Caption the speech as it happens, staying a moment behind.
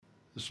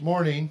This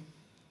morning,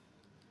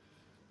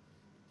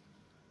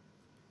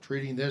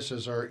 treating this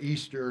as our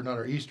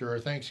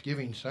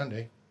Thanksgiving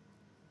Sunday,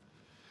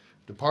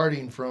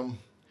 departing from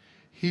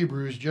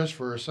Hebrews just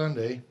for a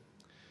Sunday,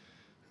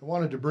 I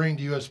wanted to bring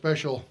to you a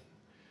special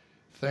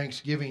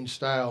Thanksgiving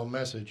style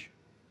message.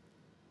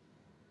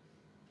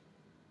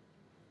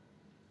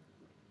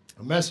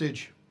 A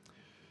message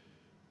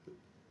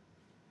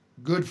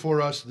good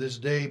for us this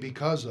day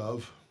because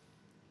of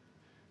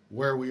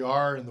where we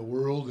are in the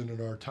world and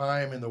in our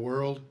time in the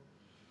world,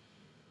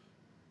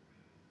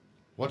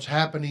 what's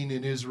happening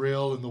in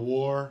Israel in the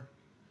war,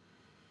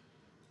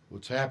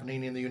 what's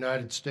happening in the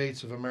United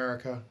States of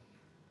America.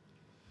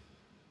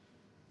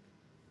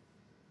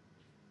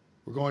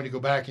 We're going to go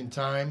back in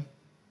time,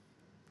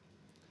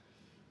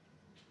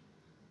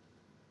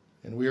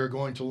 and we are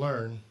going to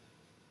learn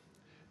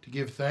to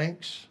give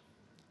thanks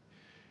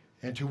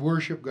and to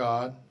worship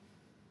God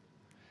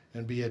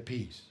and be at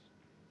peace.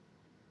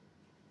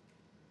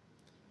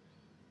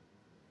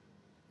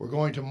 We're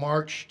going to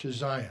march to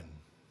Zion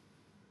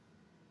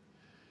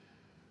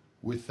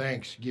with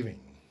thanksgiving.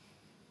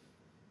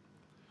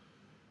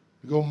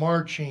 We go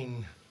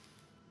marching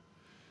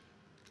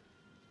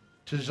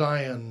to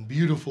Zion,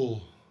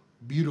 beautiful,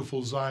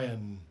 beautiful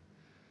Zion,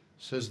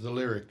 says the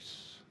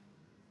lyrics.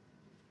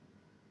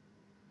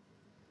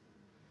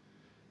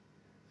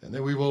 And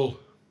then we will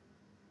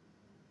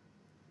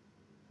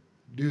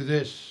do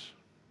this.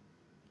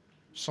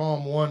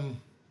 Psalm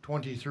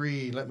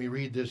 123, let me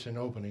read this in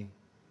opening.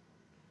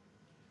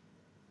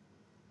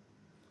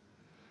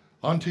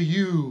 Unto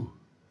you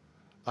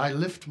I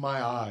lift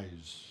my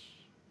eyes,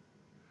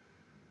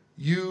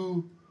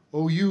 you,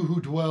 O you who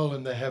dwell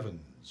in the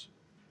heavens.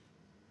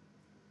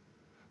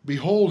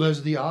 Behold,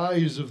 as the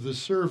eyes of the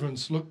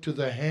servants look to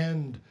the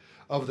hand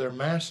of their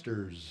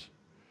masters,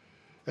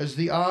 as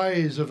the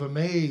eyes of a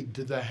maid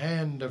to the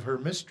hand of her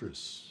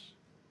mistress,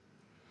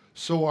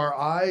 so our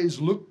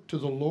eyes look to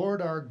the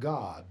Lord our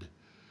God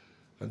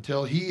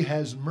until he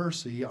has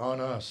mercy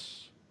on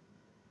us.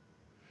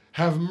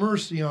 Have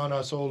mercy on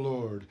us, O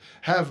Lord.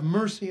 Have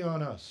mercy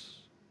on us,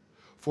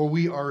 for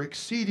we are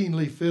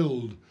exceedingly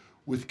filled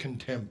with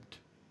contempt.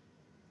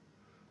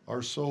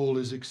 Our soul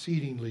is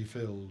exceedingly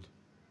filled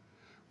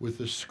with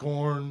the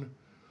scorn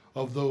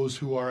of those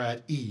who are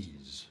at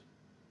ease,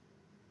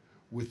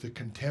 with the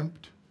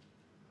contempt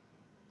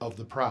of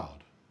the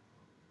proud.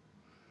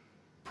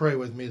 Pray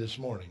with me this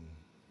morning.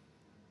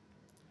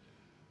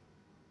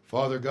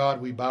 Father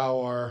God, we bow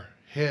our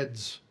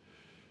heads,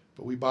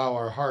 but we bow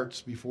our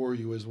hearts before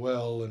you as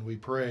well, and we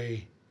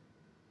pray,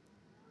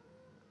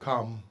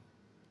 come,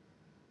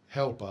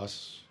 help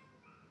us.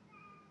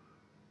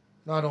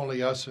 Not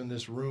only us in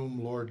this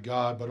room, Lord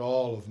God, but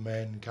all of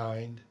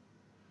mankind.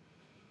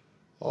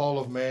 All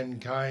of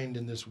mankind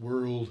in this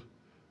world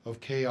of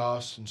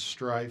chaos and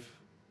strife.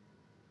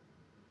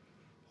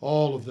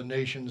 All of the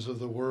nations of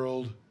the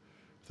world,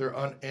 their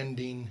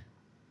unending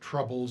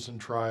troubles and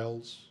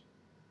trials.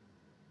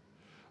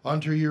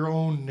 Unto your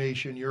own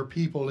nation, your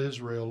people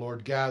Israel,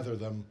 Lord, gather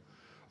them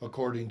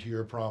according to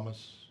your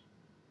promise.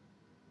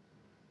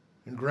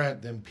 And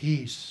grant them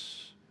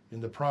peace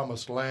in the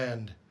promised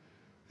land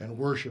and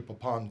worship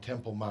upon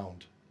Temple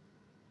Mount.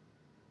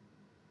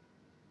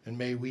 And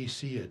may we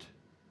see it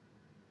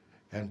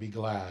and be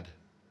glad.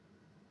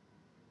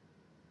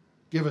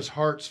 Give us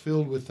hearts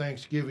filled with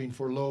thanksgiving,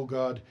 for lo,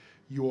 God,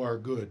 you are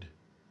good,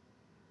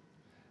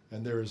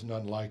 and there is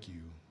none like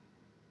you.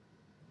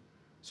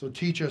 So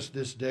teach us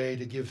this day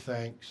to give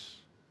thanks.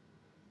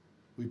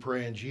 We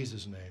pray in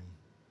Jesus' name.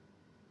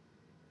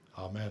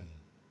 Amen.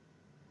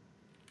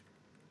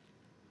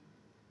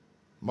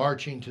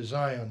 Marching to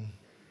Zion.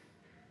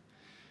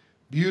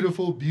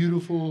 Beautiful,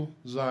 beautiful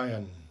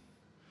Zion.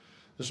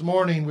 This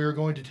morning we are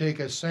going to take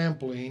a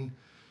sampling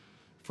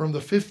from the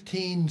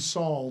 15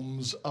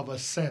 Psalms of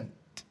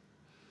Ascent.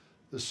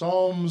 The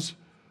Psalms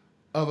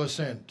of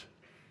Ascent.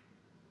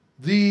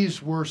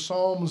 These were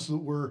psalms that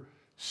were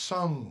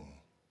sung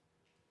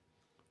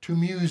to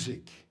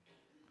music.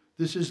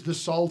 This is the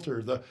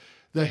Psalter,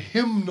 the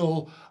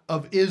hymnal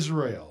of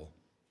Israel.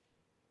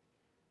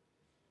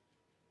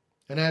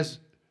 And as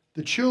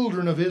the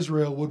children of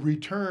Israel would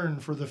return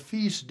for the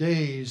feast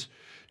days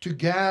to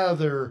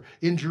gather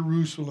in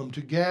Jerusalem,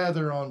 to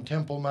gather on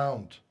Temple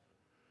Mount,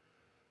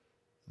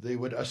 they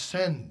would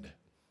ascend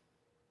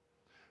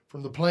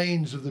from the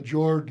plains of the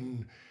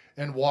Jordan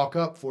and walk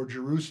up, for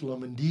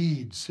Jerusalem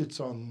indeed sits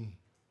on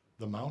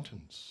the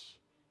mountains.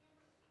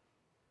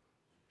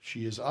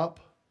 She is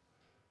up.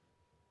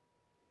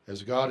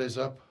 As God is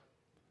up,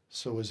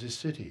 so is his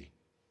city.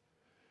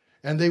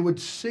 And they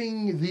would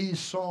sing these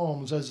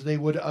psalms as they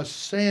would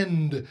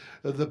ascend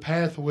the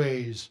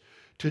pathways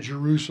to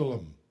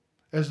Jerusalem,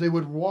 as they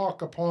would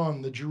walk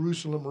upon the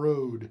Jerusalem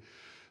road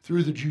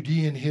through the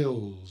Judean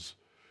hills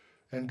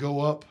and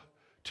go up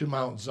to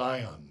Mount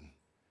Zion.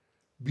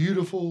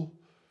 Beautiful,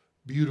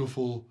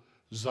 beautiful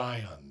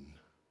Zion.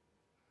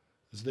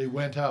 As they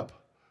went up,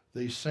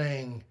 they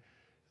sang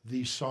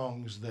these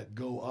songs that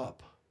go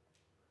up.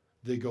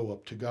 They go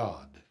up to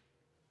God.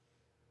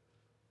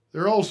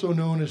 They're also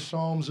known as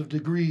Psalms of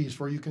degrees,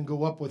 for you can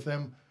go up with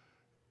them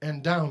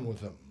and down with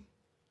them.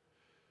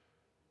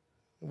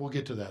 We'll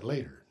get to that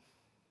later.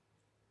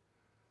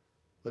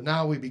 But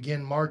now we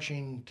begin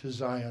marching to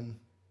Zion.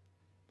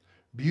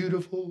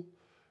 Beautiful,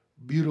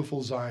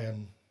 beautiful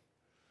Zion.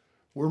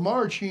 We're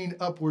marching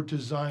upward to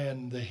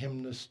Zion, the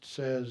hymnist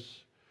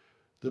says,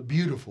 the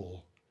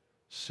beautiful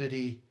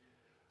city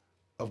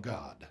of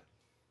God.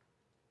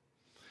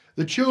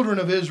 The children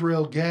of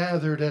Israel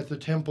gathered at the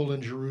temple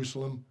in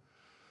Jerusalem,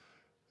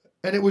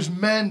 and it was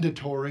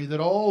mandatory that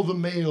all the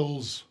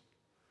males,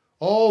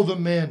 all the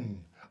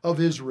men of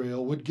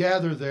Israel would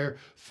gather there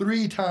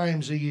 3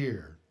 times a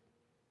year.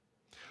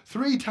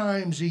 3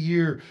 times a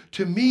year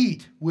to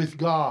meet with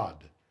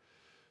God.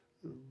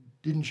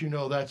 Didn't you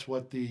know that's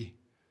what the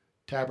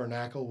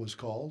tabernacle was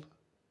called?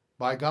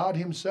 By God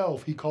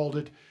himself, he called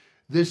it,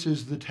 this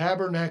is the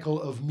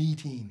tabernacle of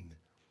meeting.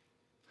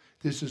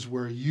 This is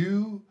where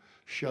you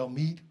shall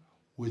meet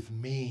with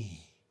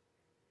me.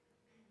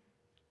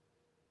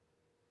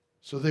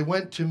 So they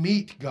went to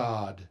meet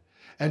God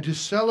and to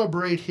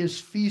celebrate his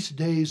feast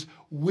days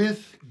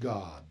with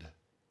God.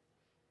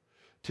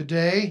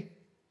 Today,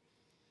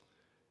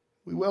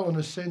 we will, in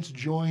a sense,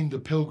 join the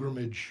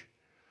pilgrimage.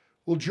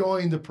 We'll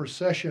join the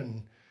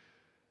procession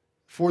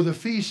for the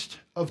Feast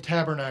of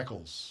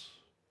Tabernacles.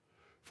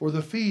 For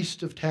the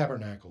Feast of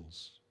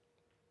Tabernacles.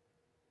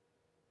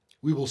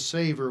 We will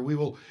savor, we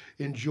will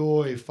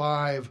enjoy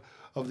 5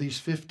 of these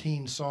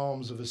 15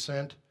 Psalms of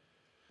Ascent.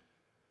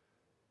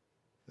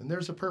 And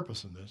there's a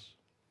purpose in this.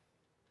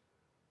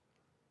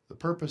 The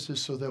purpose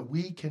is so that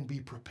we can be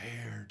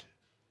prepared.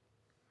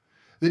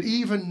 That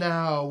even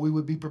now we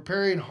would be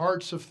preparing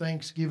hearts of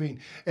thanksgiving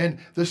and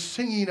the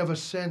singing of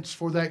ascents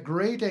for that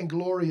great and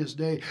glorious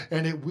day.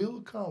 And it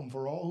will come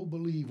for all who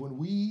believe when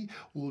we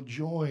will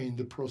join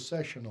the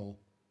processional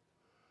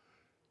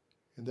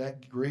in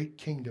that great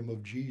kingdom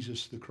of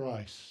Jesus the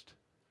Christ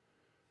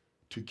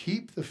to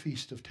keep the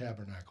Feast of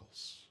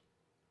Tabernacles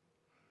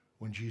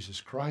when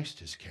Jesus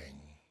Christ is King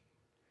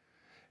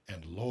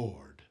and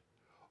Lord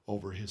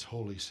over his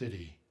holy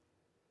city,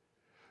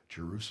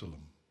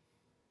 Jerusalem.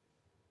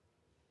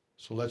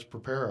 So let's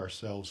prepare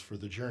ourselves for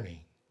the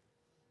journey.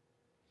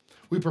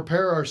 We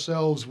prepare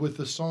ourselves with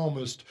the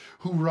psalmist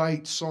who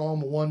writes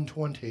Psalm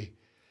 120.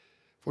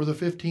 For the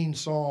 15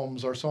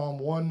 Psalms are Psalm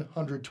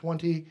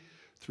 120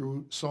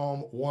 through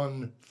Psalm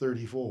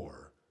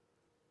 134.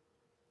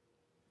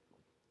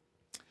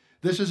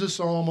 This is a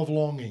psalm of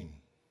longing.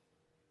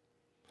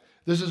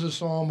 This is a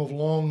psalm of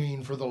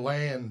longing for the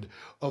land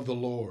of the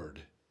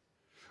Lord.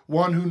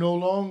 One who no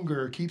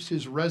longer keeps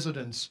his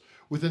residence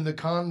within the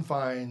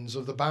confines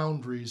of the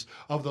boundaries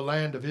of the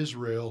land of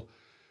Israel.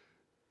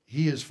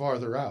 He is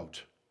farther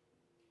out.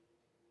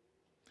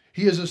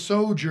 He is a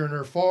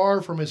sojourner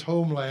far from his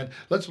homeland.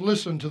 Let's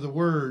listen to the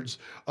words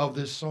of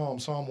this psalm.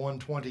 Psalm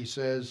 120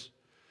 says,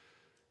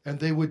 and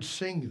they would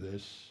sing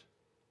this.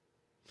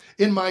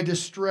 In my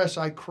distress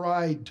I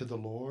cried to the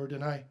Lord,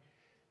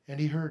 and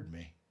he heard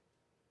me.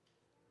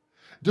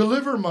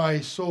 Deliver my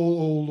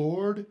soul, O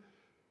Lord,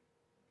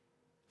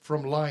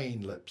 from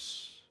lying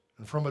lips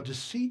and from a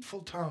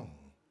deceitful tongue.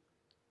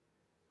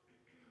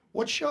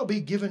 What shall be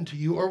given to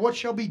you, or what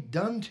shall be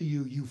done to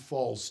you, you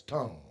false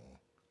tongue?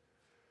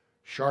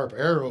 Sharp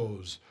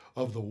arrows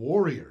of the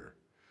warrior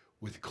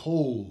with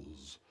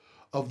coals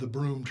of the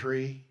broom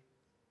tree.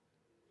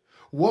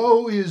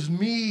 Woe is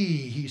me,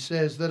 he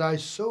says, that I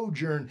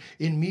sojourn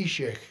in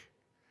Meshech,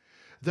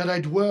 that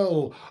I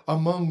dwell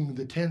among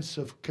the tents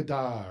of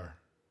Kedar.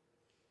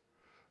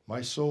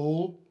 My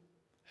soul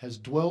has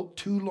dwelt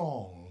too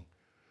long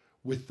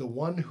with the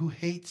one who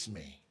hates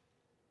me,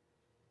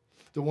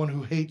 the one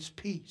who hates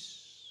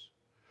peace.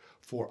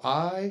 For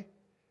I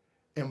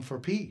am for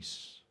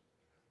peace,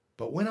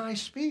 but when I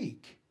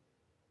speak,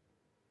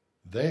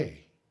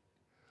 they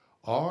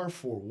are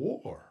for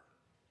war.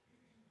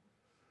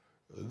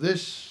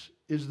 This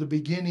is the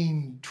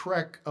beginning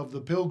trek of the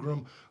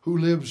pilgrim who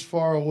lives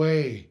far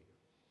away.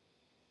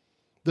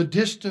 The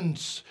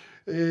distance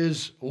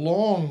is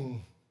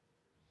long.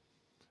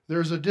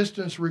 There's a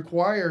distance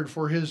required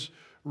for his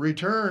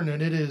return,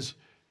 and it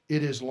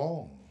is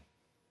long.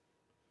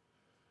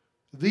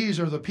 These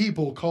are the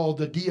people called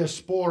the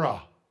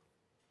diaspora,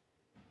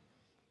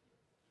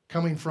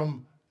 coming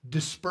from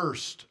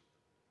dispersed,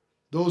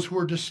 those who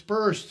are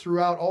dispersed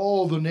throughout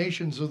all the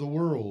nations of the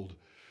world.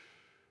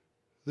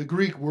 The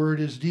Greek word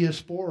is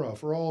diaspora,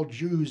 for all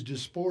Jews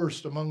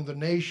dispersed among the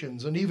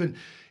nations. And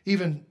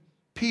even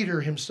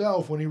Peter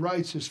himself, when he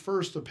writes his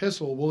first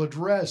epistle, will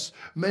address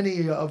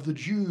many of the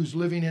Jews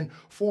living in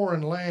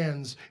foreign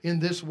lands in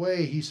this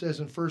way. He says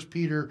in 1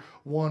 Peter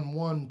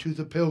 1:1, to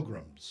the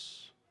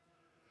pilgrims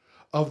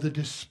of the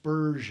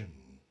dispersion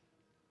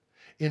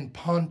in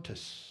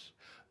Pontus,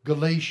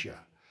 Galatia,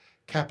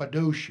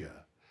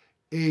 Cappadocia,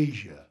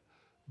 Asia,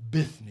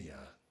 Bithynia.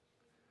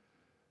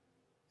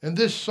 And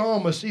this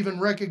psalmist even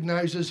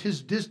recognizes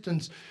his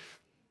distance,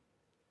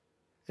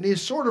 and he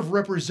is sort of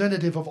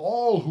representative of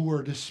all who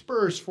are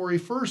dispersed, for he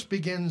first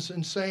begins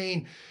in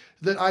saying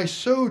that I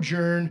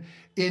sojourn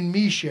in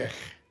Meshech.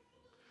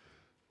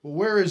 Well,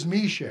 where is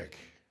Meshech?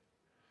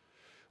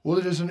 Well,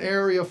 it is an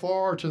area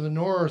far to the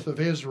north of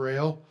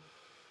Israel.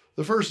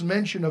 The first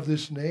mention of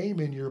this name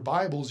in your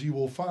Bibles you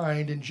will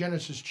find in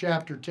Genesis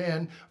chapter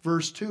 10,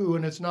 verse 2,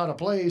 and it's not a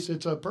place,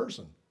 it's a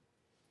person.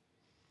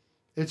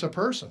 It's a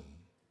person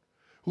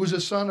who is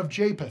a son of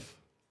Japheth,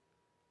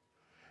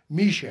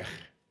 Meshech.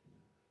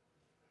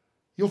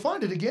 You'll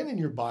find it again in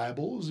your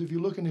Bibles if you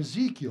look in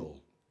Ezekiel,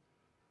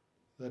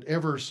 that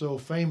ever so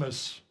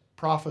famous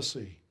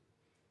prophecy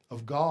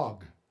of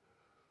Gog,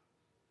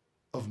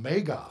 of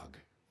Magog.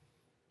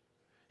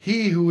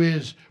 He who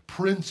is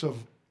prince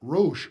of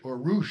Rosh or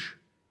Rush,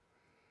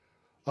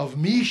 of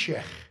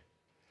Meshech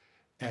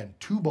and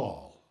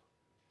Tubal.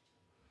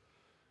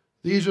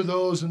 These are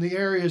those in the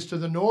areas to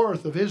the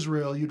north of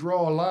Israel. You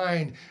draw a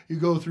line, you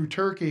go through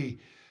Turkey,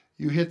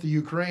 you hit the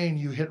Ukraine,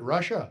 you hit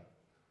Russia,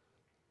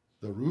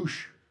 the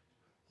Rush,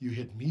 you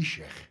hit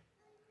Meshech.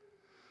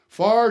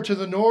 Far to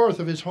the north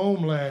of his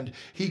homeland,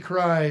 he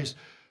cries,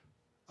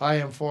 I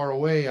am far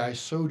away, I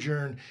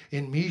sojourn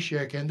in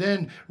Meshech. And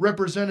then,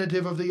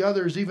 representative of the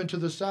others, even to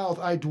the south,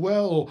 I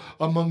dwell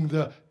among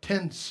the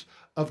tents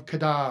of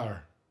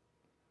Kedar.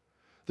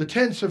 The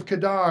tents of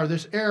Kedar,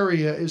 this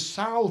area is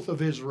south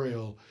of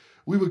Israel.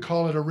 We would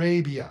call it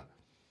Arabia,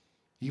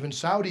 even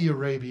Saudi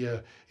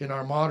Arabia in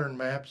our modern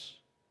maps.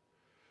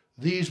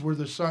 These were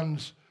the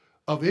sons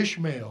of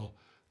Ishmael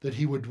that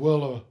he would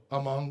dwell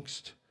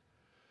amongst.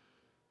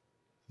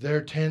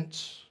 Their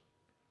tents,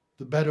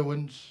 the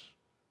Bedouins,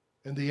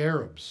 and the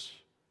Arabs.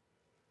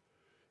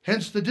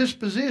 Hence the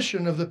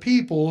disposition of the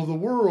people of the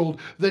world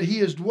that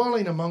he is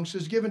dwelling amongst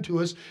is given to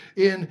us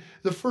in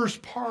the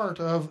first part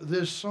of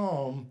this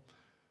psalm.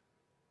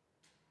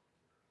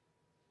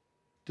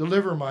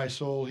 Deliver my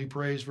soul, he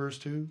prays, verse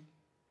 2,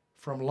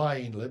 from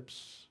lying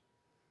lips,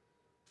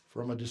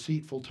 from a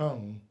deceitful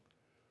tongue.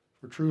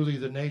 For truly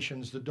the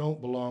nations that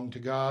don't belong to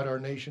God are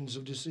nations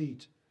of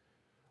deceit,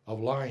 of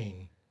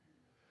lying.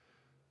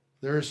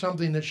 There is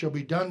something that shall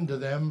be done to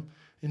them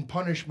in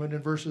punishment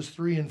in verses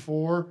 3 and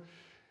 4,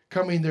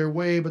 coming their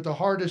way, but the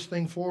hardest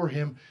thing for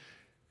him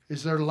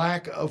is their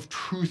lack of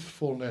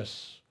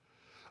truthfulness.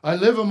 I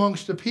live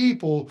amongst a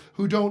people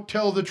who don't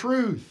tell the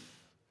truth,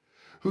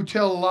 who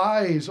tell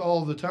lies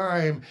all the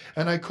time,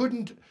 and I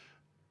couldn't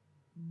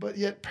but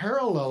yet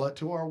parallel it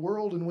to our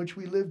world in which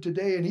we live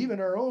today, and even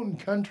our own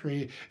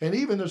country, and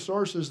even the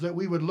sources that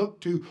we would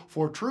look to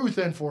for truth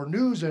and for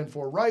news and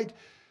for right.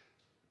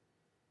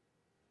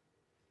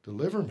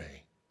 Deliver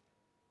me.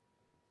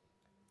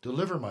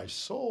 Deliver my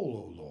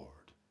soul, O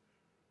Lord.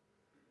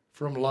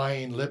 From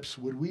lying lips,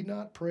 would we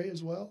not pray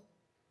as well?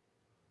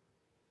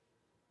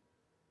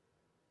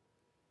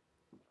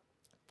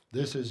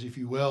 This is, if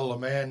you will, a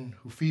man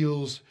who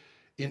feels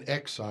in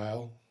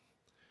exile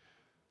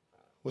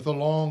with a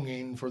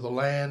longing for the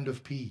land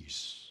of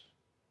peace.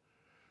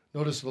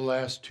 Notice the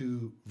last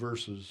two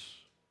verses.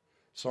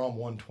 Psalm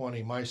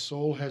 120, my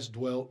soul has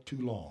dwelt too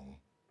long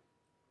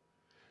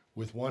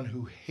with one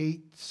who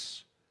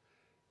hates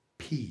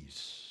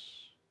peace.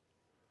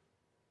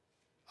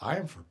 I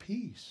am for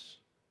peace.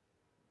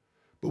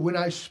 But when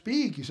I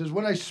speak, he says,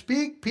 when I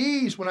speak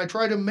peace, when I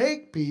try to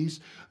make peace,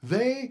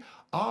 they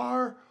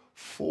are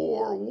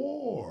for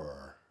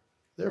war.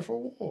 They're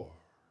for war.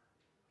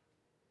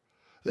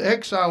 The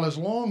exile is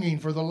longing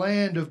for the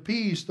land of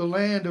peace, the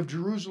land of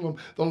Jerusalem,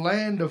 the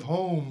land of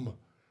home.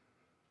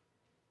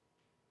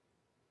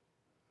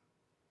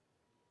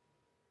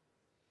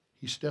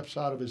 He steps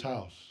out of his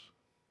house.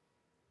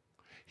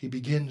 He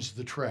begins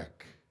the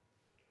trek,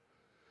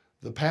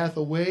 the path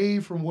away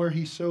from where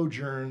he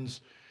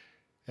sojourns,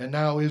 and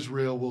now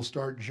Israel will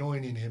start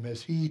joining him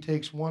as he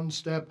takes one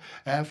step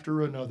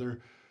after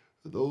another.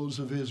 Those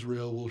of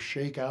Israel will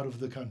shake out of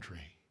the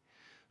country.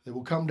 They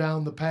will come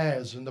down the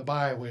paths and the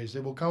byways.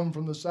 They will come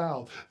from the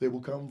south. They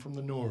will come from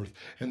the north.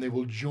 And they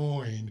will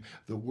join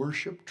the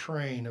worship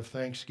train of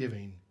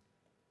thanksgiving.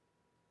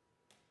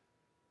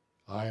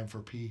 I am for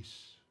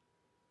peace,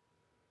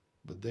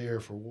 but they are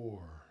for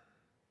war.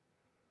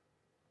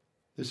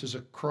 This is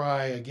a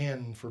cry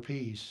again for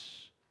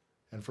peace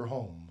and for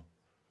home.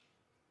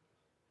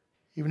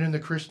 Even in the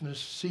Christmas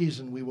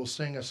season, we will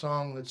sing a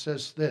song that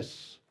says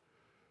this: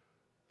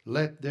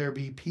 let there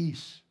be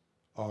peace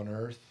on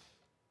earth,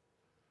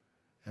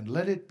 and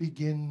let it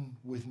begin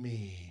with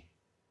me.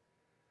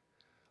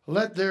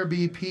 Let there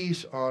be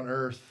peace on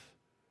earth,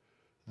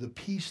 the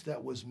peace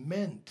that was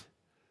meant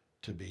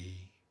to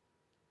be.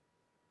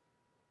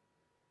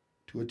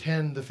 To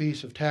attend the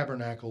Feast of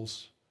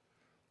Tabernacles,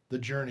 the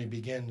journey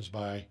begins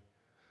by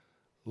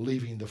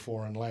leaving the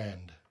foreign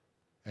land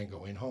and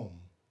going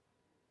home.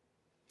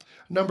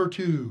 Number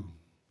 2,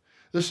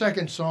 the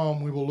second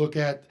psalm we will look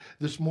at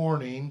this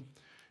morning,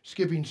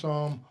 skipping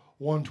Psalm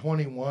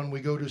 121, we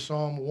go to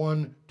Psalm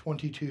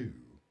 122.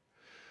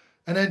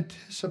 An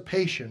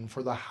anticipation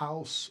for the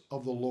house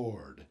of the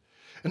Lord.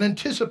 An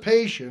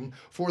anticipation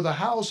for the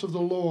house of the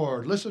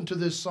Lord. Listen to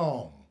this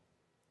song.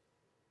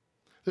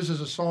 This is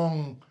a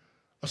psalm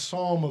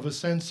of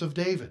ascents of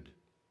David.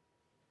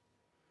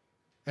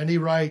 And he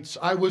writes,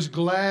 I was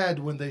glad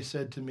when they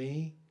said to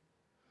me,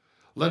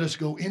 Let us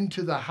go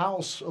into the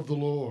house of the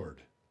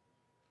Lord.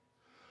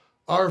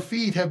 Our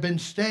feet have been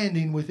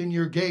standing within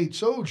your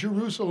gates, O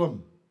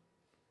Jerusalem.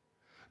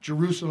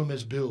 Jerusalem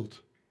is built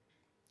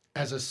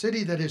as a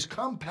city that is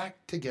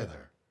compact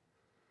together,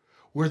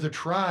 where the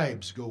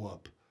tribes go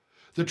up,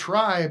 the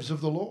tribes of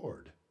the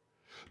Lord,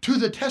 to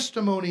the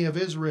testimony of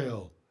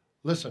Israel.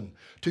 Listen,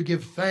 to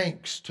give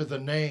thanks to the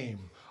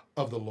name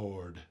of the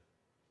Lord.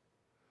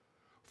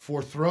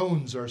 For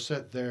thrones are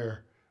set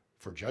there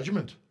for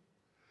judgment,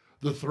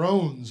 the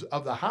thrones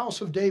of the house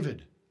of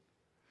David.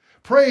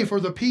 Pray for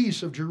the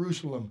peace of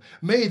Jerusalem.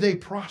 May they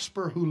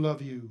prosper who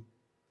love you.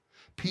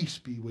 Peace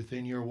be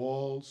within your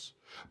walls,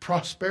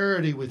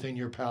 prosperity within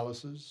your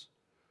palaces.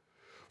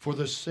 For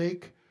the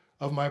sake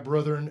of my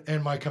brethren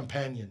and my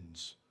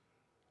companions,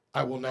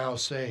 I will now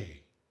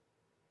say,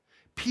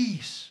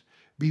 peace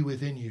be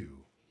within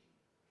you,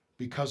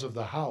 because of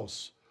the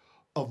house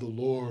of the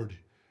Lord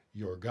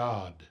your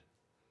God.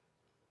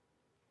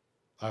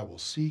 I will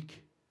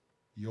seek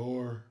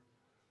your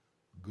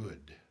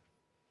good.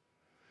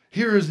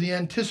 Here is the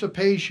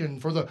anticipation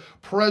for the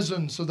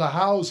presence of the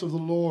house of the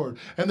Lord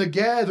and the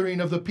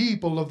gathering of the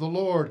people of the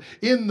Lord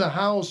in the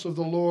house of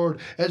the Lord.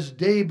 As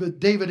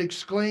David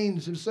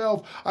exclaims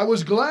himself, I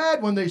was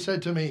glad when they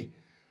said to me,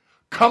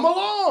 come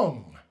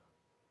along.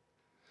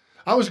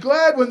 I was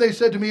glad when they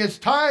said to me, it's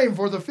time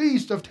for the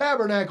Feast of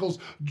Tabernacles.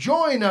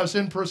 Join us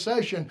in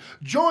procession.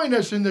 Join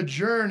us in the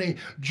journey.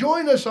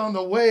 Join us on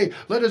the way.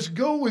 Let us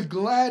go with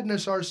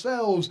gladness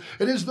ourselves.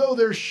 It is as though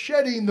they're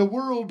shedding the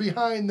world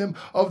behind them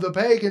of the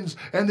pagans,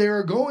 and they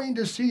are going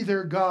to see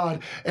their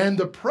God. And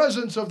the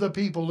presence of the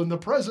people and the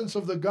presence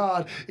of the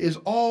God is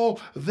all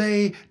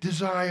they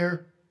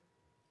desire.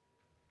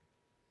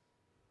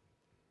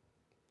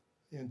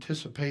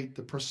 Anticipate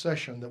the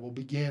procession that will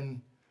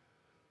begin.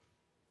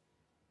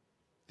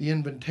 The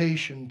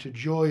invitation to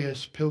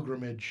joyous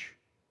pilgrimage.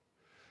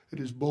 It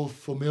is both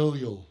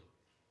familial.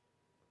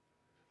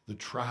 The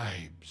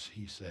tribes,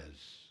 he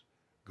says,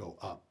 go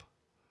up.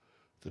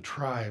 The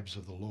tribes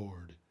of the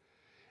Lord.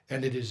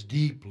 And it is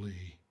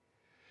deeply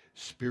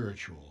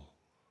spiritual.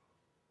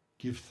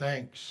 Give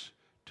thanks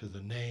to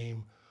the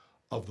name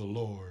of the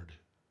Lord.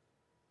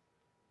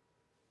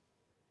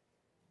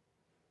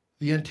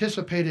 The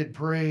anticipated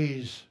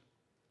praise.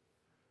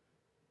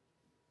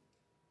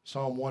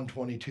 Psalm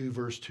 122,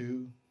 verse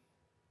 2.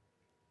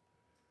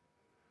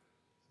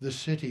 The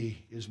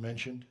city is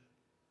mentioned.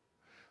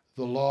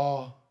 The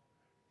law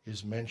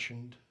is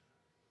mentioned,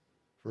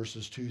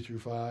 verses 2 through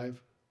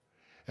 5.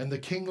 And the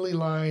kingly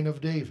line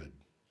of David.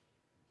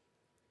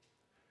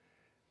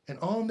 And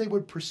on they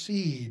would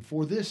proceed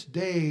for this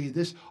day,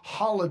 this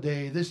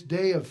holiday, this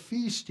day of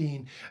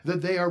feasting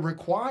that they are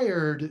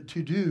required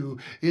to do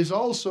is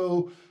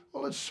also,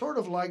 well, it's sort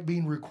of like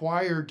being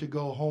required to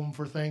go home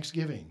for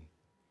Thanksgiving.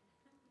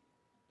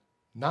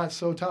 Not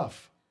so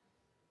tough.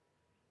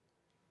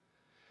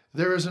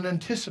 There is an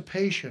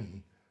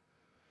anticipation.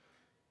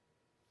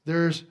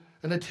 There's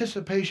an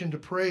anticipation to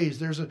praise.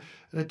 There's an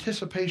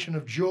anticipation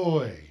of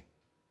joy.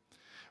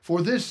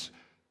 For this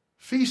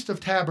Feast of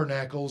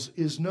Tabernacles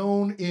is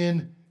known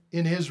in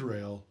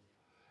Israel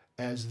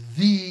as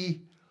the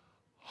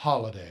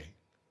holiday.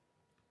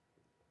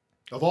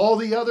 Of all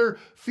the other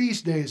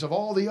feast days, of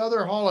all the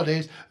other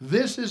holidays,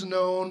 this is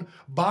known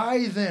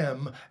by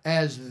them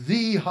as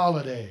the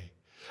holiday,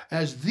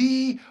 as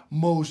the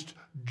most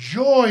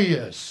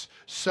joyous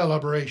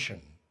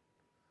celebration.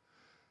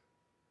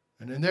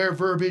 And in their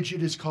verbiage,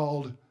 it is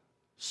called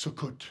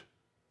Sukkot.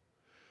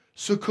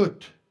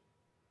 Sukkot.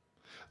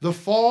 The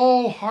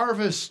fall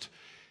harvest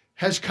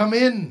has come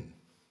in.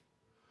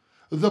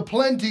 The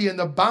plenty and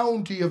the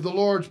bounty of the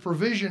Lord's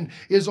provision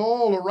is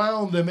all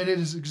around them, and it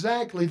is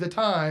exactly the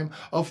time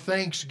of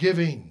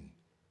thanksgiving.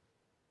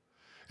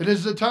 It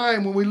is the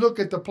time when we look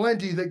at the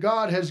plenty that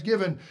God has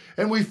given,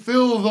 and we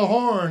fill the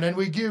horn, and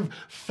we give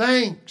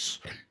thanks,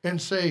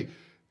 and say,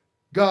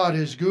 God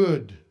is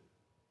good.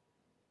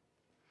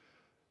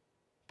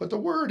 But the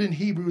word in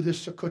Hebrew,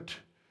 this Sukkot,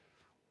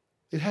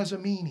 it has a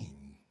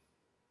meaning.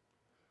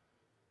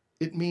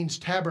 It means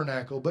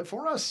tabernacle, but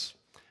for us,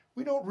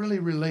 we don't really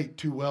relate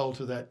too well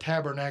to that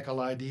tabernacle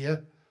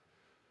idea,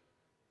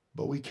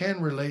 but we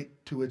can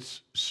relate to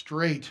its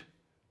straight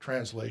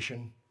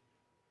translation,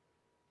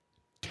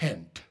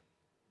 tent.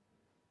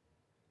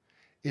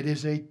 It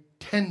is a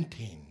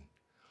tenting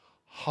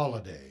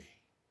holiday.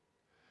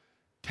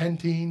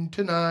 Tenting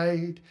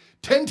tonight,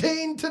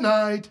 tenting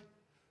tonight.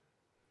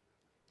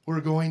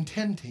 We're going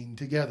tenting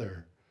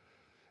together.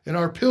 In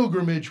our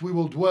pilgrimage, we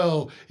will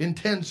dwell in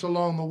tents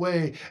along the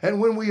way. And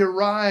when we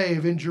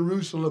arrive in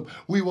Jerusalem,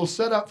 we will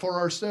set up for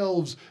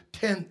ourselves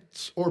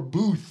tents or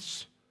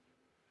booths.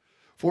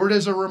 For it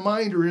is a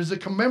reminder, it is a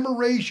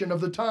commemoration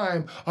of the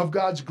time of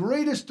God's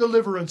greatest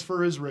deliverance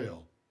for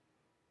Israel.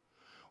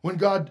 When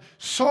God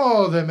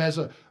saw them as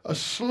a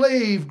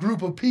slave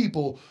group of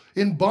people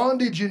in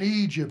bondage in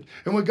Egypt,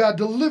 and when God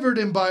delivered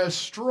them by a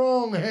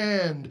strong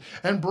hand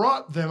and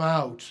brought them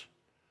out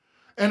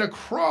and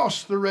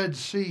across the Red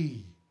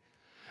Sea.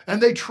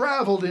 And they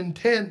traveled in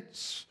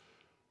tents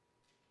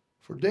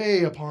for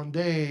day upon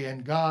day,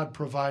 and God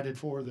provided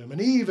for them. And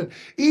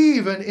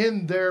even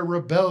in their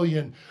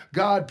rebellion,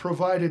 God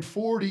provided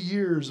 40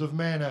 years of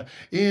manna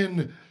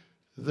in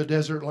the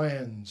desert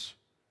lands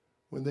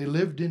when they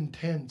lived in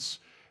tents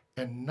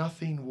and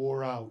nothing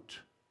wore out.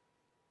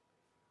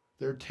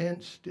 Their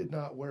tents did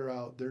not wear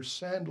out. Their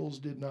sandals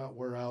did not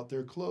wear out.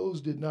 Their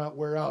clothes did not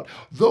wear out.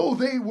 Though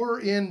they were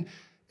in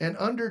and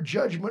under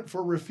judgment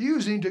for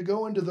refusing to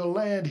go into the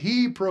land,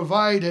 He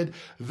provided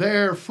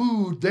their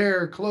food,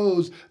 their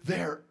clothes,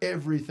 their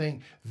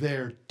everything,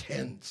 their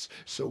tents.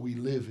 So we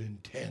live in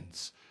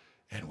tents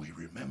and we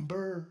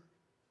remember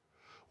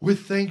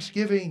with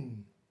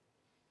thanksgiving.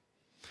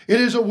 It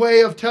is a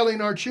way of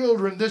telling our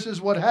children, this is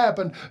what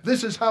happened,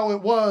 this is how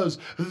it was,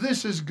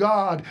 this is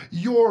God,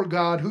 your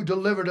God, who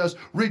delivered us.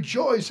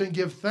 Rejoice and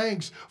give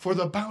thanks for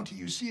the bounty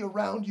you see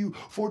around you,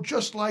 for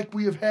just like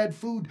we have had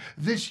food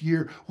this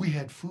year, we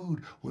had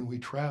food when we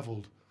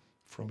traveled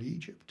from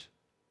Egypt.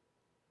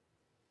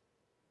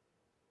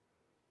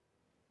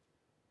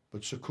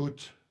 But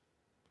Sukkot,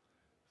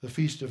 the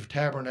Feast of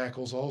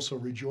Tabernacles, also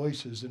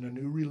rejoices in a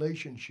new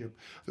relationship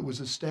that was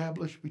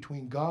established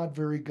between God,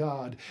 very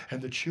God,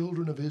 and the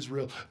children of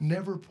Israel,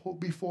 never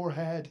before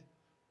had.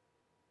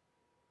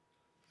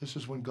 This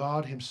is when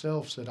God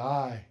Himself said,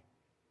 I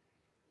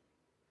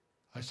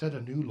set a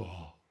new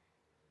law.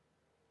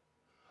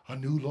 A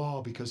new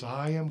law because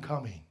I am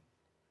coming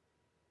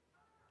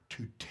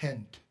to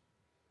tent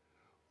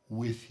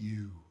with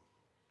you.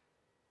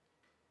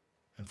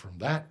 And from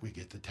that we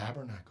get the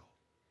tabernacle.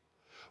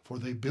 For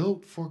they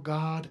built for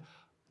God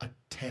a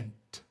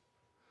tent,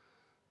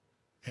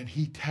 and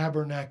He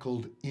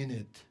tabernacled in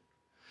it.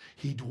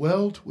 He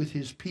dwelt with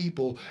His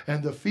people,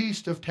 and the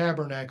Feast of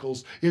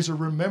Tabernacles is a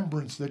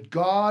remembrance that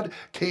God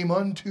came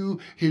unto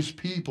His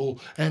people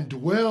and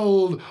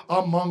dwelled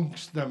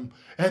amongst them,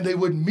 and they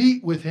would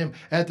meet with Him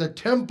at the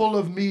temple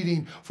of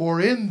meeting,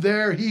 for in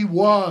there He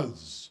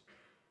was,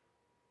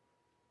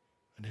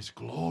 and His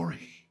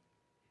glory.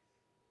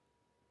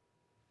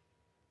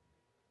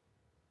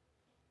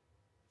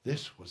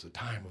 This was a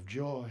time of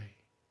joy.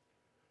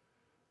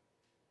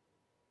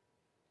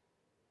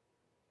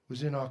 It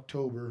was in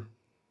October,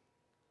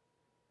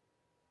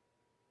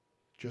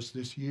 just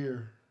this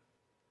year,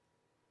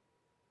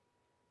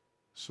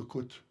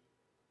 Sukkot,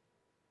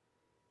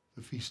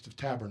 the Feast of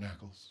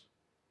Tabernacles,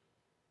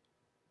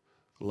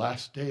 the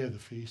last day of the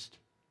feast.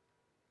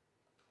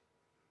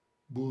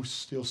 Booths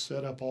still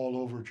set up all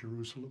over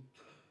Jerusalem.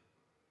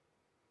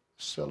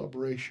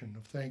 Celebration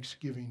of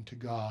thanksgiving to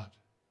God.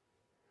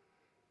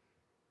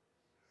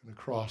 And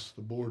across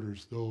the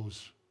borders,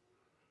 those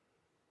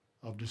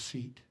of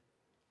deceit,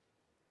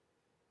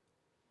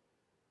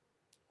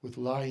 with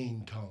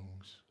lying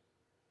tongues,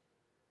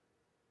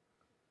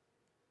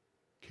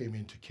 came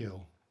in to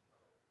kill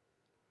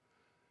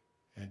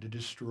and to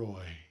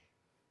destroy.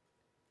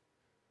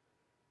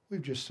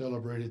 We've just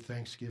celebrated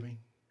Thanksgiving,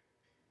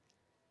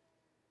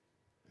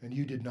 and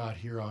you did not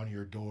hear on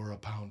your door a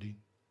pounding.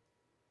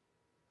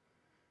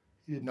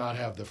 You did not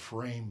have the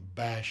frame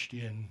bashed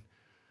in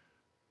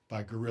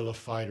by guerrilla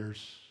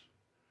fighters,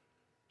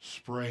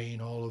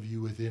 spraying all of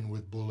you within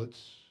with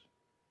bullets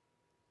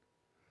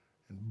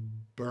and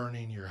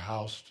burning your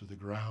house to the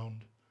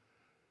ground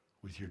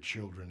with your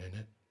children in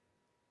it.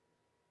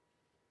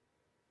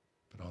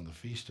 But on the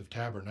Feast of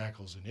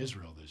Tabernacles in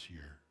Israel this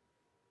year,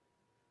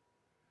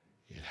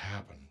 it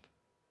happened.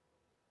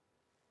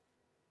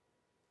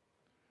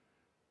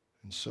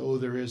 And so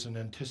there is an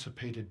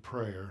anticipated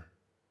prayer.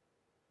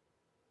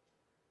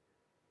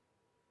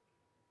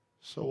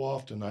 So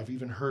often I've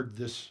even heard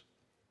this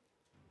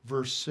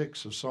verse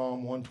 6 of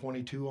Psalm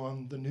 122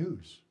 on the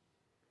news.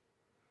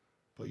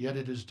 But yet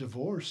it is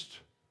divorced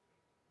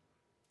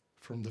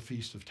from the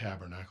Feast of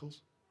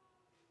Tabernacles.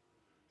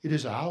 It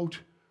is out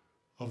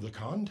of the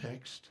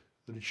context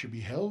that it should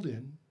be held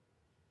in.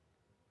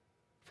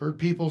 I've heard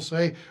people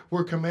say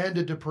we're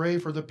commanded to pray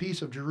for the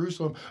peace of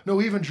Jerusalem.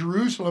 No, even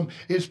Jerusalem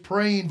is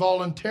praying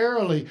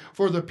voluntarily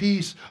for the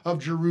peace of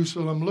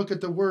Jerusalem. Look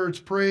at the words,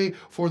 pray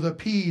for the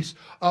peace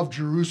of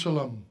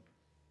Jerusalem.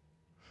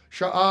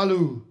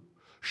 Sha'alu,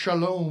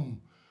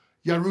 shalom,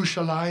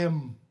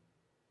 Yerushalayim.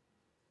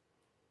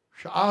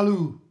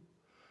 Sha'alu,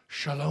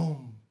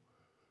 shalom,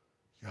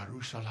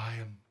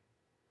 Yerushalayim.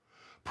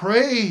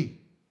 Pray.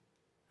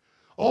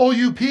 All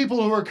you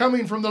people who are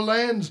coming from the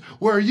lands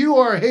where you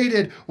are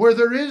hated, where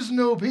there is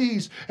no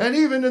peace, and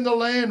even in the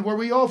land where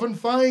we often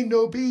find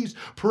no peace,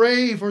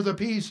 pray for the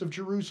peace of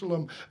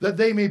Jerusalem, that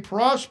they may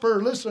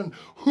prosper, listen,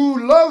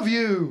 who love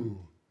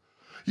you.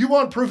 You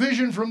want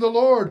provision from the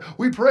Lord.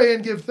 We pray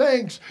and give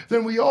thanks,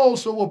 then we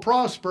also will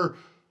prosper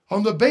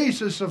on the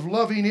basis of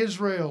loving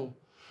Israel.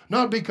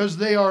 Not because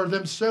they are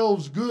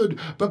themselves good,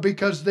 but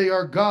because they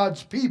are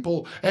God's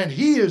people, and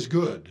He is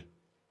good.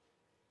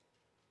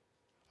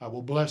 I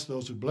will bless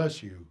those who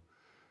bless you,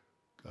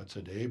 God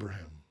said to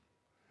Abraham,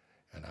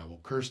 and I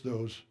will curse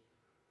those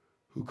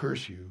who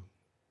curse you.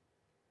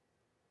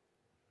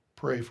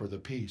 Pray for the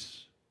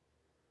peace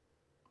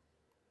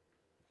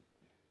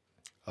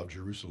of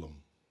Jerusalem.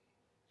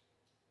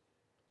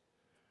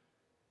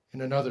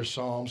 In another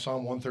psalm,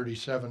 Psalm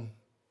 137,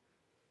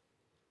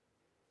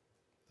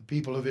 the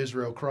people of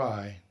Israel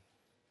cry.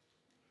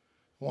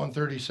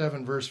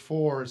 137 verse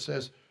 4, it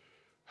says,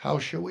 how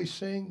shall we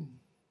sing?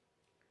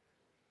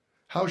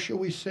 How shall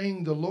we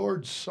sing the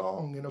Lord's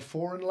song in a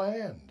foreign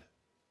land?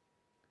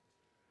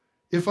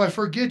 If I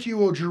forget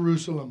you, O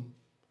Jerusalem,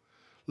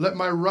 let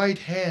my right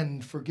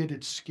hand forget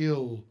its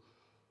skill.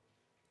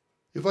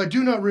 If I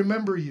do not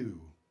remember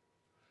you,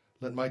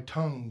 let my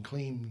tongue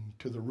cling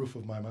to the roof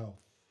of my mouth.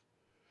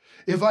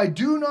 If I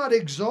do not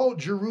exalt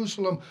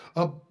Jerusalem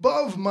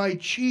above my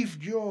chief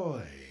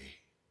joy.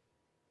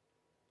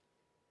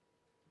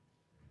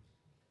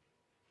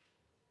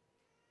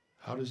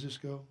 How does this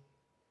go?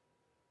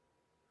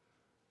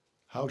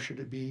 How should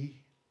it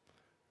be?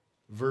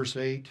 Verse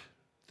 8,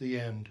 the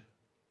end.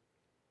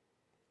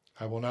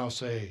 I will now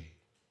say,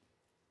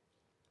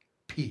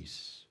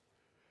 peace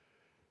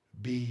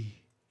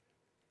be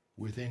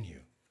within you.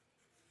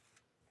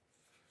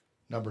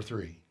 Number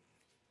 3.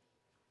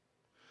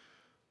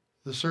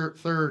 The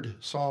third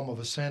Psalm of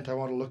Ascent I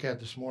want to look at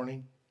this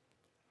morning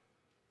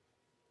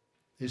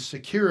is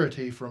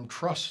security from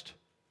trust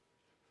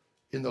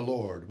in the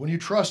Lord. When you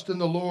trust in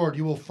the Lord,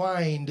 you will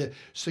find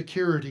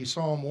security.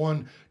 Psalm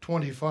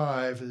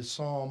 125 is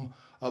Psalm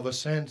of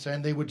Ascent,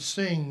 and they would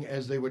sing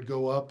as they would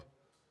go up.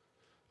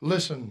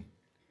 Listen,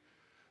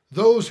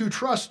 those who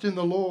trust in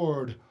the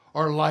Lord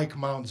are like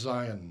Mount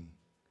Zion,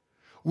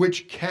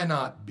 which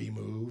cannot be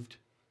moved,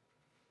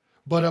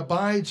 but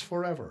abides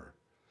forever.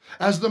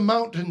 As the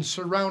mountains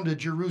surrounded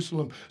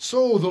Jerusalem,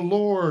 so the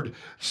Lord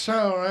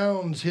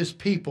surrounds his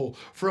people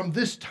from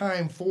this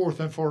time forth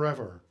and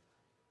forever.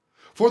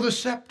 For the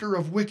scepter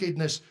of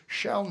wickedness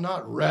shall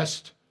not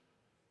rest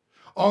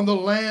on the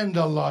land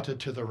allotted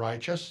to the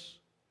righteous,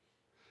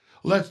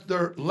 lest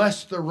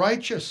the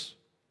righteous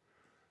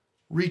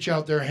reach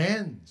out their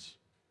hands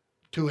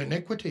to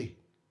iniquity.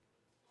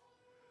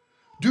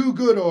 Do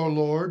good, O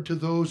Lord, to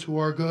those who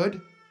are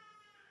good,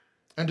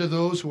 and to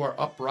those who are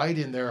upright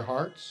in their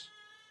hearts.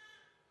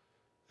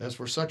 As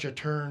for such as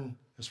turn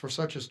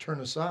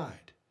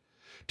aside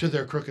to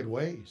their crooked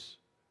ways,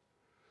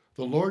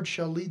 the Lord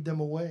shall lead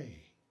them away.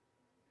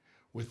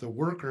 With the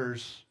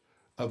workers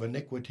of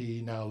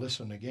iniquity, now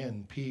listen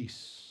again,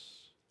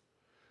 peace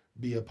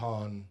be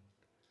upon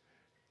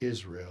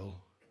Israel.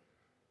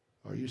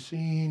 Are you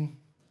seeing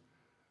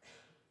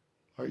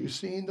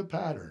the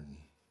pattern?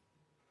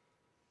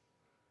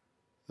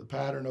 The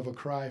pattern of a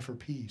cry for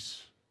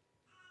peace.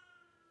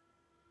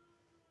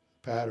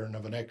 Pattern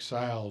of an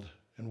exiled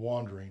and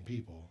wandering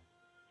people.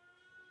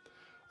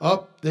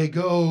 Up they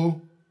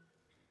go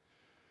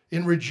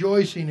in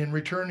rejoicing and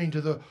returning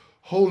to the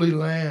Holy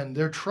Land.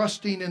 They're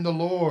trusting in the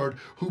Lord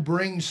who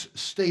brings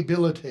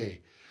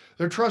stability.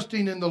 They're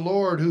trusting in the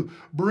Lord who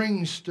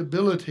brings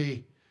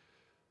stability.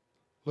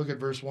 Look at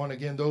verse 1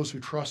 again. Those who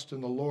trust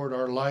in the Lord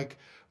are like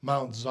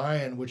Mount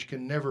Zion, which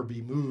can never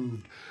be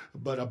moved,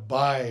 but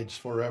abides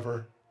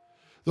forever.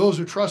 Those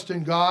who trust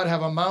in God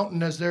have a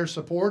mountain as their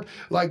support,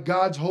 like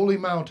God's holy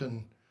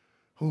mountain,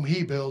 whom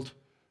he built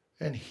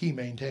and he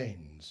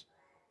maintains.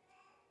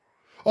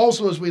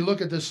 Also, as we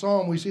look at this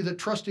psalm, we see that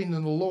trusting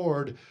in the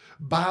Lord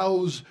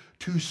bows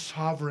to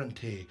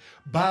sovereignty.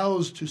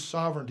 Bows to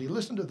sovereignty.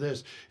 Listen to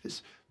this.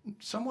 It's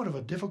somewhat of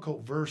a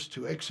difficult verse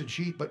to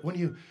exegete, but when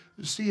you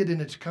see it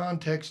in its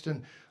context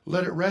and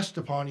let it rest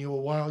upon you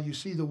a while, you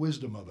see the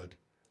wisdom of it.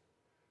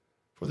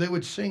 For they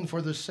would sing,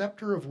 for the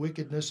scepter of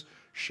wickedness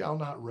shall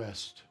not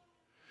rest.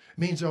 It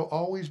means there'll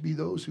always be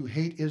those who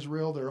hate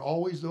Israel. There are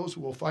always those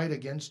who will fight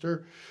against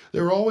her.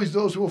 There are always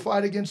those who will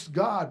fight against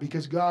God,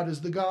 because God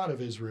is the God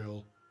of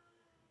Israel.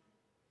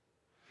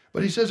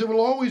 But he says it will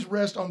always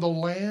rest on the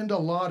land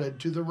allotted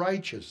to the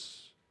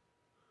righteous.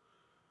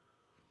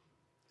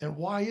 And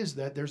why is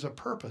that? There's a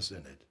purpose in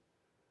it.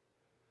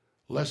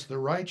 Lest the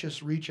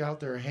righteous reach out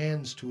their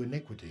hands to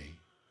iniquity.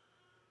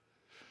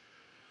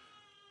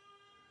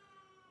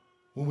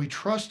 When we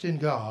trust in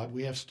God,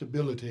 we have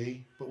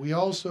stability, but we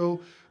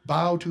also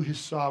bow to his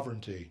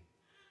sovereignty.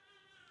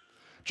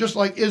 Just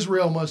like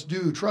Israel must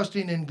do,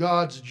 trusting in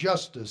God's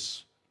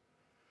justice.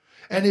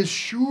 And his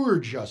sure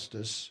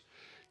justice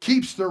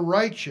keeps the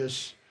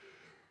righteous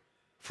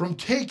from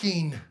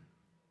taking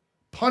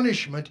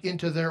punishment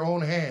into their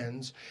own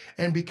hands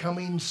and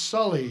becoming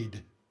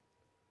sullied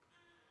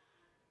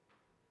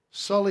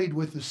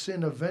with the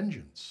sin of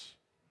vengeance.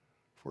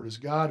 For it is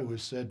God who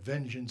has said,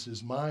 vengeance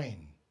is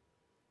mine.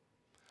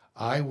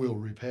 I will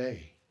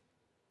repay.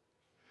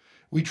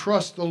 We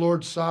trust the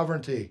Lord's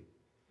sovereignty,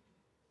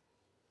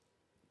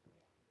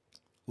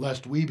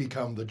 lest we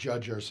become the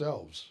judge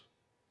ourselves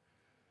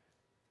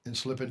and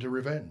slip into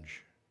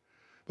revenge.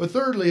 But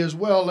thirdly, as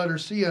well, let her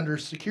see under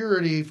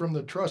security from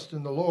the trust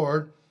in the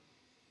Lord.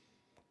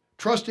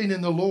 Trusting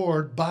in the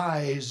Lord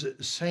buys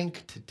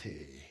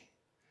sanctity.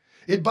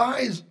 It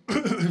buys,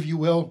 if you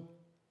will,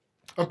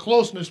 a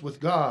closeness with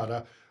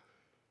God,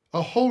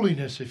 a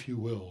holiness, if you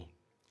will.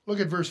 Look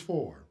at verse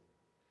 4.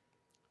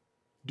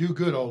 Do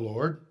good, O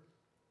Lord,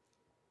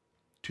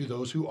 to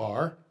those who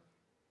are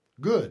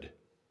good,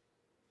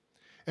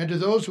 and to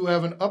those who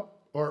have an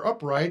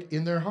upright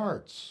in their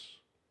hearts.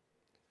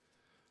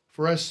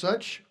 For as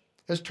such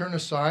as turn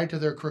aside to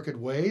their crooked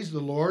ways, the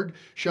Lord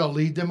shall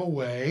lead them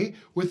away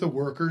with the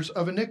workers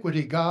of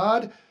iniquity.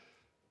 God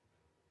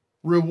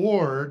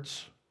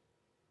rewards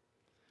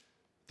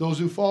those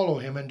who follow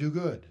him and do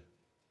good.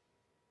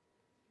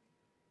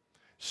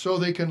 So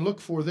they can look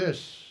for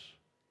this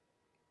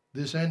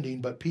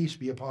ending, but peace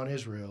be upon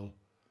Israel.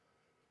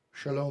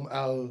 Shalom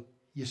al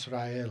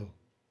Yisrael.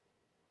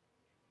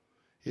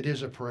 It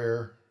is a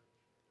prayer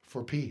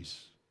for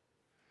peace.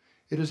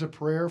 It is a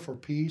prayer for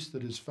peace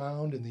that is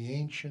found in the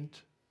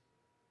ancient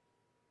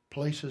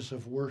places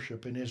of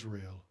worship in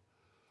Israel,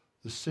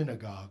 the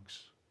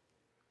synagogues.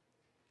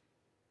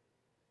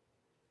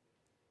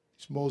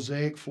 These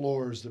mosaic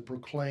floors that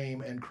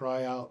proclaim and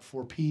cry out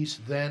for peace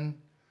then,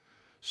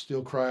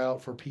 still cry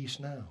out for peace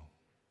now.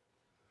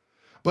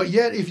 But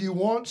yet, if you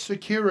want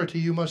security,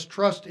 you must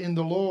trust in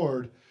the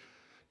Lord,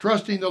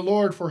 trusting the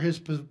Lord for his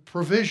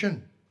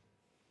provision.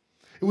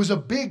 It was a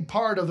big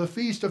part of the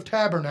Feast of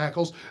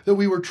Tabernacles that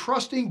we were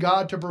trusting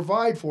God to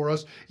provide for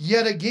us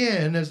yet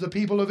again as the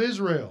people of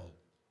Israel.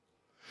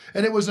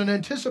 And it was an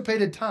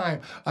anticipated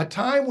time, a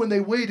time when they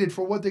waited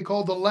for what they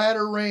called the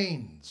latter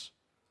rains.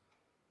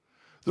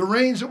 The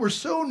rains that were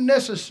so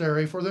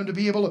necessary for them to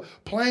be able to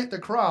plant the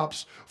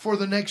crops for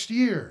the next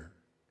year,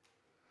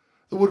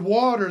 that would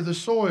water the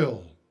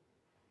soil.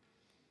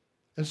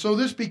 And so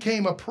this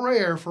became a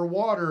prayer for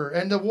water,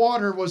 and the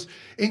water was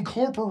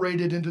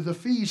incorporated into the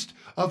Feast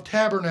of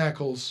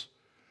Tabernacles.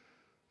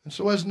 And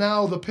so as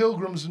now the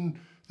pilgrims, and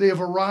they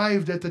have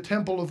arrived at the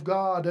temple of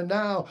God, and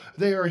now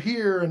they are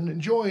here and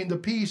enjoying the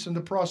peace and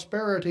the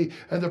prosperity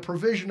and the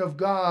provision of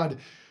God,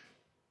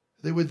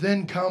 they would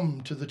then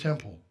come to the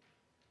temple.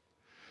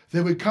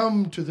 They would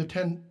come to the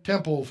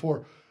temple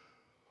for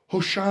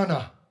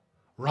Hoshana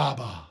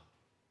Rabbah.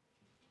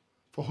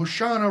 For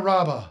Hoshana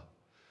Rabbah,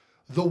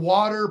 the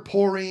water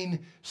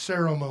pouring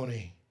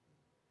ceremony,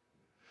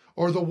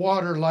 or the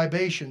water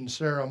libation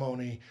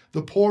ceremony,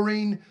 the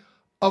pouring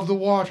of the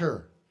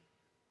water.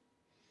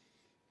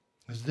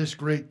 As this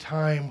great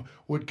time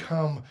would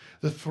come,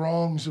 the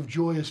throngs of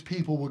joyous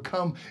people would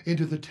come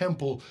into the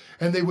temple,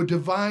 and they would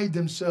divide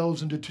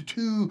themselves into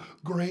two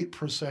great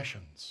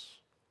processions.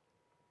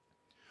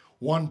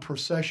 One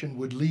procession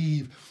would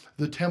leave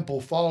the temple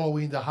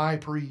following the high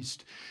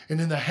priest, and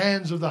in the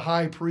hands of the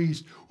high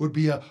priest would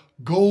be a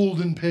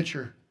golden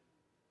pitcher.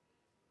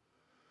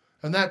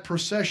 And that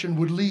procession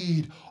would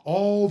lead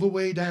all the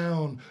way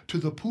down to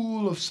the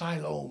pool of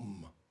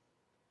Siloam.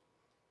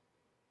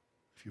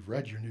 If you've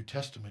read your New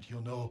Testament,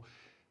 you'll know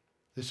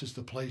this is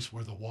the place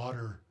where the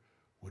water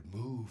would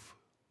move.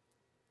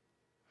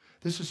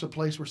 This is a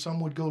place where some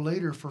would go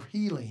later for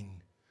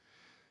healing.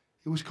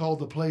 It was called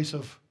the place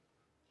of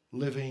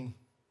living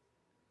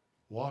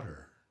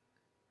water.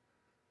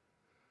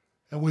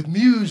 And with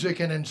music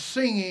and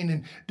singing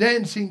and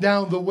dancing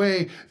down the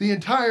way, the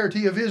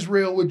entirety of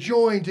Israel would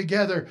join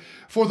together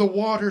for the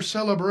water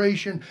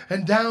celebration,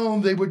 and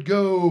down they would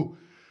go.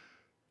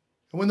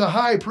 And when the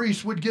high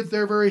priest would get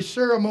there very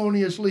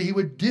ceremoniously, he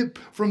would dip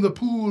from the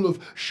pool of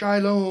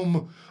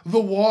Shiloh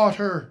the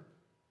water,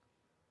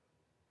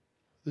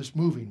 this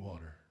moving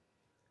water.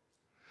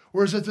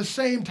 Whereas at the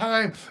same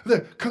time,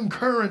 the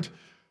concurrent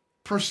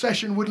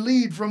procession would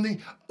leave from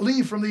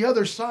the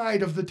other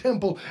side of the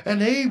temple,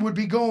 and they would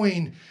be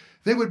going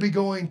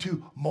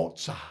to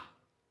Motzah.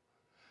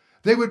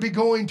 They would be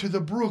going to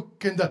the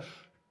brook and the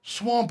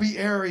swampy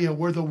area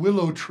where the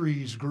willow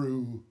trees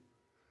grew.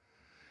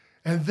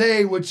 And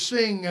they would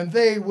sing and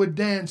they would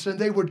dance and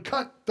they would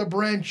cut the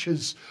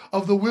branches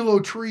of the willow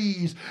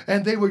trees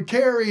and they would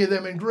carry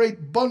them in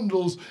great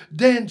bundles,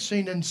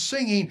 dancing and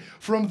singing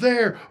from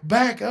there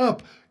back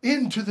up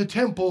into the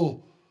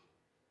temple,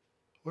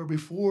 where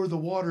before the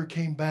water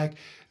came back,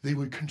 they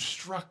would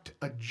construct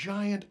a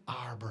giant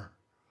arbor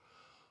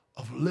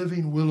of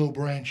living willow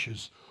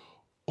branches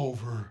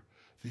over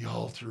the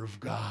altar of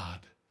God,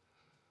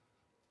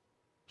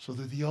 so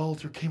that the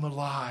altar came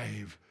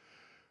alive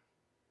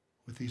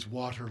with these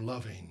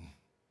water-loving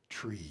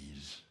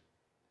trees.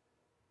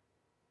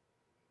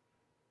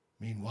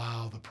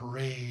 Meanwhile, the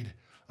parade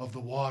of the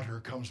water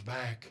comes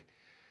back.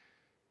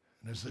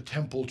 And as the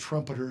temple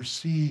trumpeters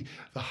see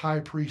the high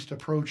priest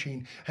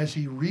approaching, as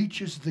he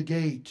reaches the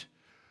gate,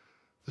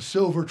 the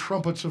silver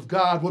trumpets of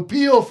God will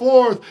peal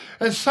forth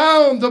and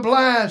sound the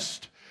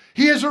blast.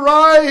 He has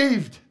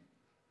arrived.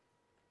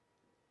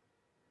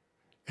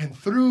 And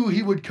through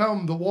he would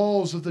come the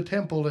walls of the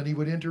temple, and he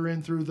would enter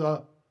in through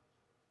the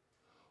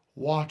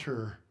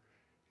water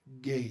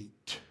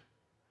gate.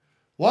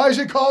 Why is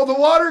it called the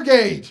water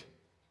gate?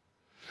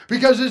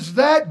 Because it's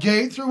that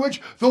gate through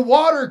which the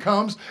water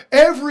comes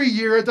every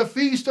year at the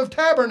Feast of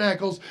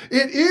Tabernacles.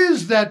 It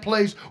is that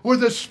place where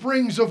the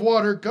springs of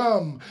water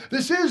come.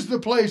 This is the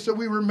place that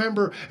we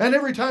remember, and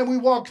every time we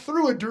walk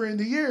through it during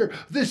the year,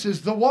 this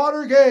is the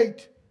water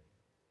gate.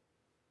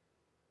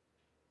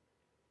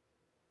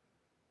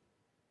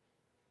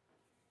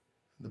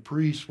 The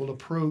priest will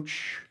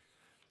approach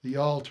the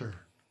altar.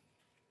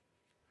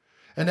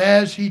 And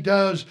as he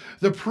does,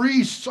 the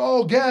priests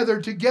all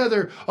gathered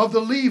together of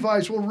the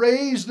Levites will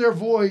raise their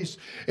voice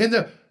in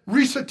the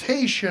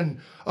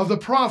recitation of the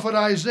prophet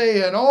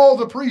Isaiah, and all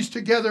the priests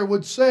together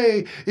would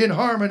say in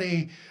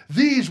harmony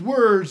these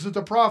words that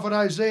the prophet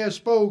Isaiah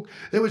spoke.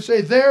 They would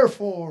say,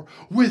 "Therefore,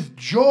 with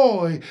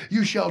joy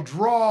you shall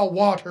draw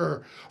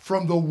water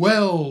from the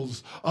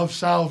wells of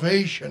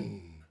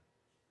salvation."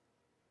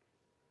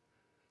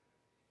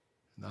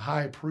 The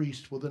high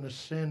priest will then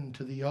ascend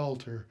to the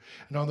altar,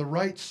 and on the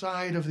right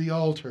side of the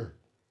altar,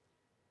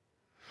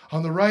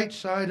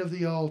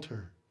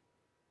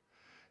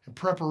 in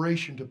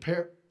preparation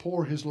to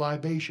pour his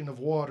libation of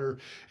water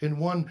in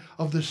one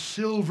of the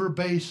silver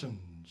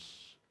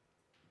basins.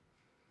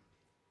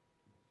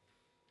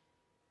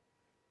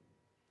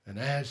 And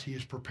as he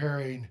is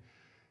preparing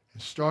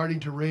and starting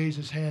to raise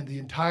his hand, the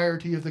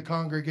entirety of the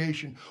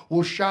congregation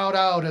will shout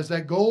out as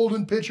that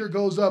golden pitcher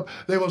goes up.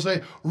 They will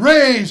say,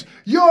 "Raise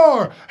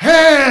your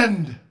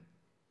hand!"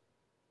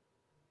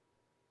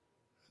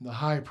 And the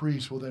high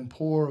priest will then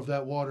pour of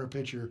that water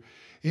pitcher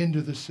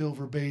into the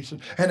silver basin.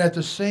 And at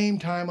the same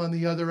time on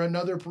the other,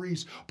 another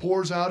priest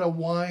pours out a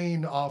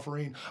wine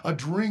offering, a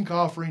drink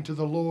offering to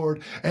the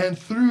Lord. And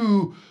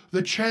through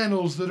the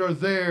channels that are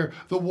there,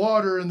 the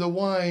water and the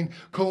wine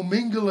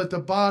commingle at the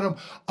bottom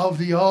of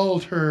the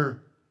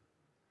altar.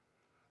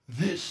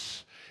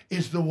 This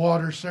is the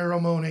water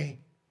ceremony.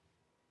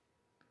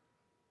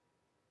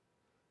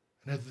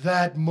 And at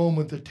that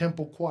moment, the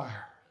temple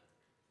choir,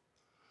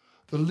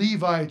 the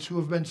Levites who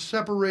have been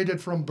separated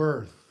from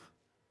birth,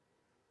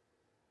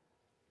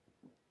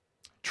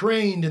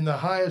 trained in the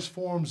highest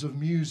forms of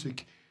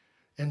music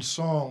and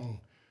song,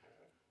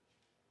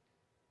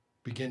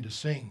 begin to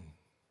sing.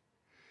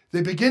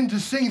 They begin to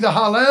sing the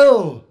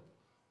Hallel.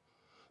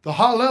 The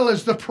Hallel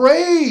is the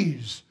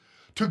praise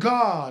to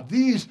God.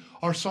 These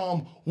are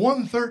Psalm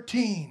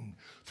 113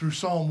 through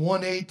Psalm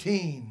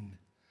 118.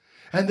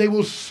 And they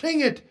will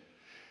sing it.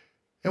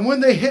 And when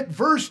they hit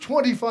verse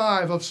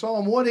 25 of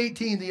Psalm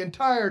 118, the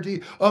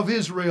entirety of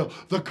Israel,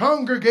 the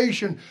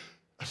congregation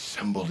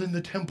assembled in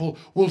the temple,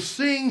 will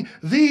sing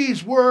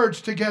these words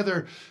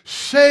together.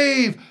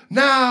 "Save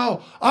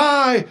now,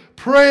 I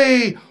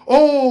pray,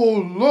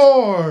 O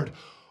Lord.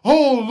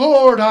 O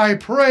Lord, I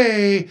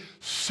pray,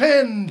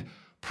 send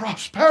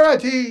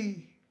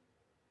prosperity."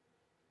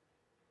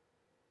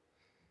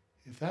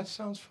 If that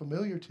sounds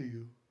familiar to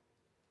you,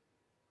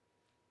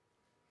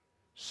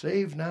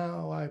 save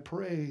now, I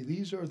pray.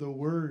 These are the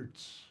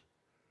words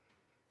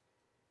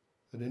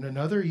that in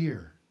another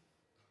year,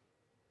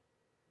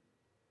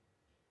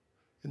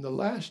 in the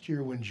last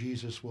year when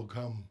Jesus will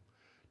come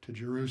to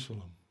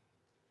Jerusalem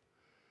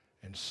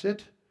and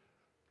sit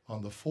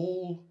on the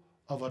foal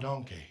of a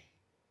donkey,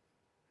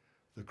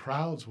 the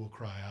crowds will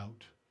cry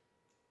out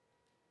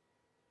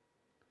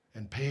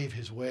and pave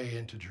his way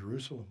into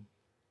Jerusalem.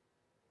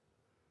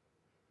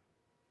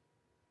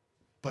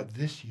 But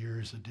this year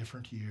is a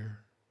different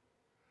year.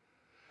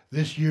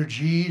 This year,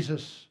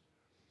 Jesus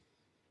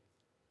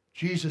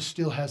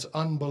still has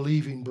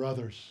unbelieving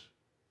brothers.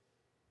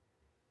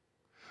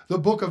 The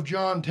book of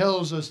John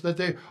tells us that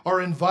they are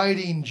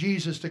inviting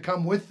Jesus to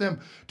come with them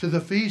to the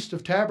Feast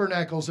of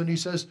Tabernacles. And he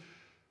says,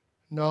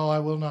 "No, I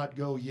will not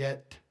go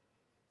yet,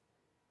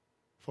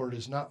 for it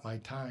is not my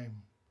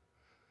time."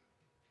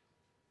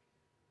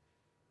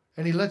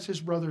 And he lets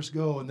his brothers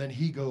go, and then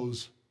he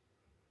goes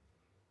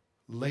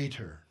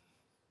later,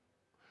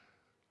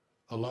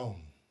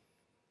 alone.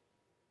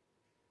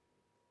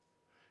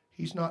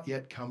 He's not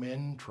yet come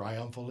in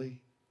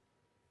triumphantly.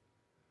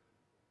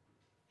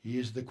 He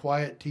is the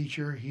quiet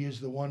teacher. He is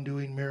the one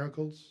doing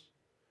miracles.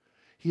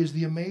 He is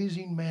the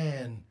amazing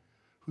man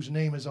whose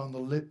name is on the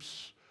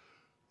lips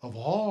of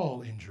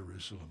all in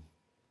Jerusalem.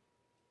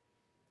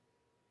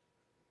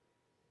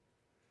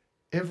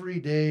 Every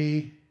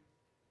day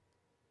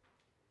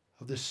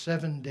of the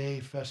 7-day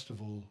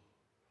festival,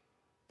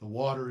 the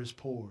water is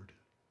poured.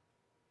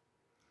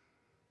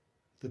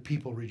 The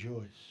people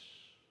rejoice.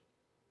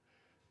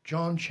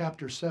 John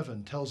chapter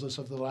 7 tells us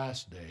of the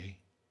last day.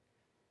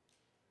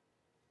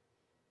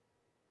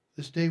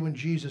 This day when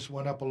Jesus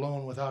went up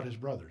alone without his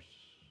brothers.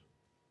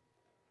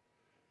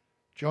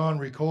 John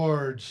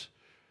records,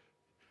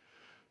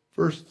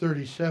 verse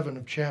 37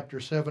 of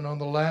chapter 7, "On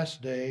the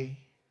last day,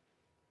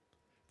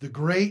 the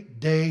great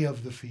day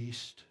of the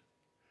feast,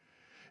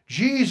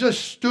 Jesus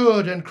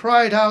stood and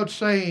cried out,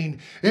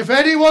 saying, 'If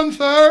anyone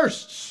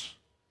thirsts,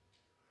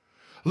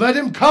 let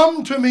him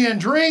come to me and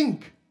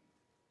drink.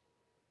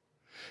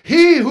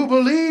 He who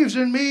believes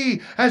in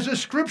me, as the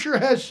scripture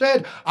has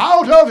said,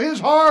 out of his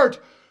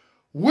heart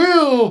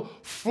will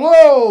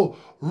flow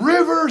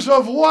rivers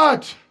of"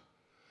 what?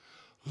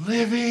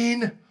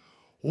 Living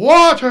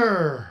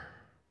water.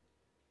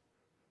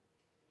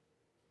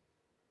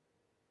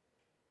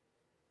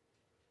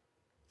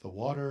 The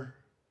water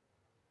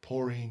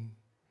pouring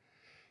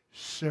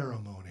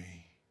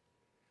ceremony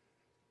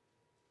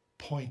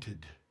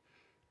pointed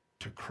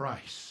to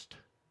Christ.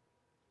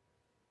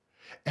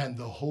 and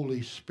the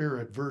Holy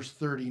Spirit. Verse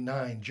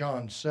 39,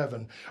 John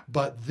 7.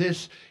 But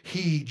this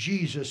he,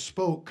 Jesus,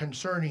 spoke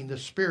concerning the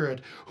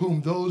Spirit,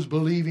 whom those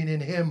believing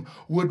in him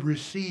would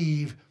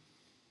receive.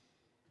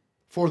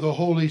 For the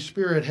Holy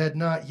Spirit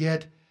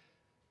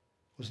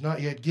was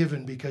not yet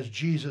given, because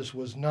Jesus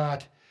was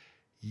not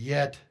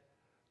yet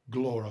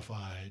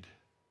glorified.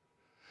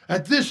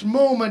 At this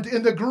moment,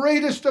 in the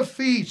greatest of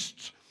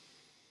feasts,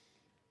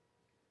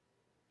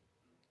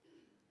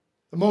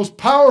 the most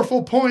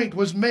powerful point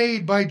was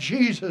made by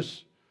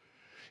Jesus.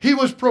 He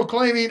was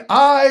proclaiming,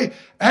 I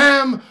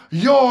am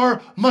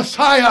your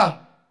Messiah.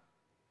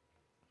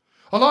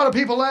 A lot of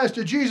people ask,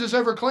 did Jesus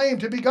ever claim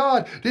to be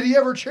God? Did he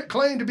ever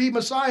claim to be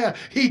Messiah?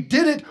 He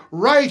did it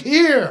right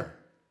here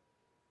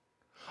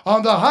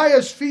on the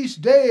highest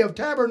feast day of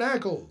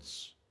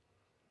Tabernacles.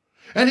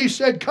 And he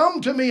said,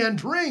 come to me and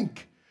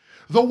drink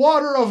the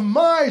water of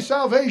my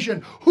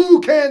salvation.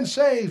 Who can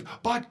save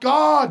but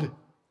God?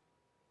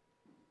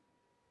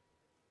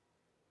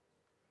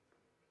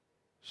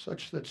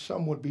 Such that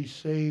some would be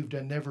saved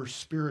and never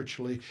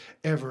spiritually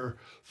ever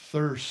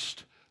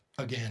thirst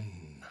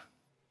again.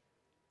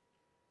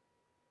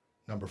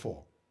 Number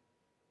 4.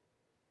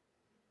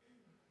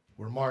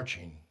 We're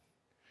marching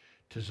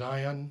to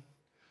Zion,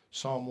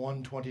 Psalm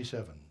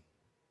 127.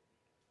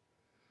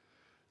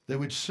 They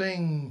would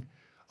sing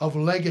of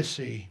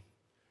legacy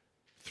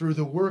through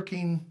the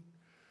working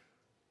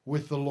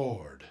with the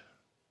Lord.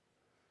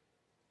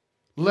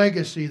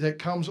 Legacy that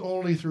comes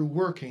only through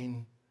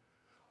working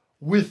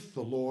with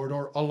the Lord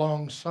or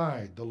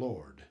alongside the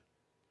Lord.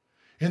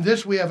 In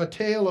this we have a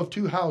tale of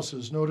two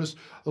houses. Notice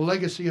the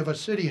legacy of a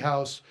city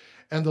house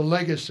and the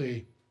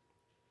legacy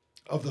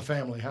of the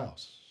family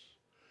house.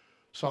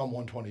 Psalm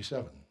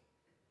 127.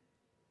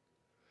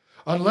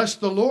 Unless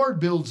the Lord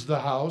builds the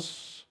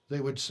house,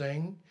 they would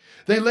sing,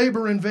 they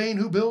labor in vain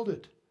who build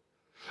it.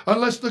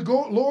 Unless the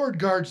Lord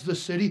guards the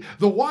city,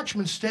 the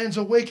watchman stands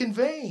awake in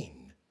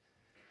vain.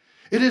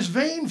 It is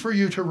vain for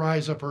you to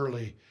rise up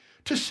early,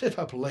 to sit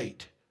up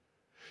late,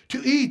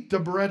 to eat the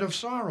bread of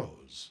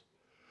sorrows,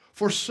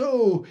 for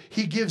so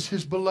he gives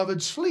his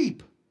beloved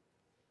sleep.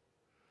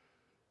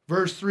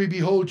 Verse 3,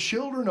 behold,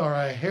 children are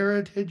a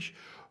heritage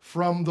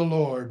from the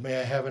Lord. May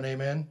I have an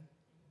amen?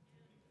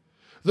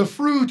 The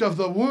fruit of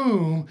the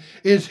womb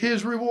is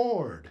his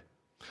reward.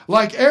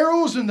 Like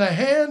arrows in the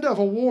hand of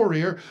a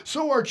warrior,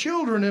 so are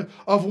children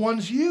of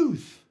one's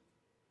youth.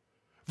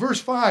 Verse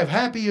 5,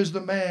 happy is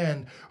the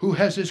man who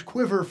has his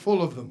quiver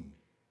full of them.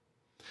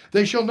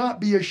 They shall not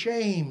be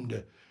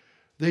ashamed.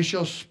 They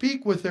shall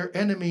speak with their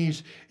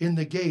enemies in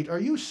the gate. Are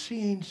you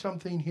seeing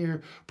something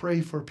here?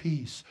 Pray for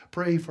peace.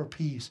 Pray for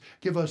peace.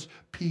 Give us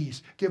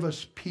peace. Give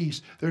us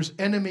peace. There's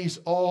enemies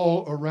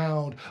all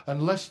around.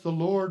 Unless the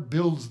Lord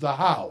builds the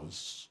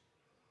house,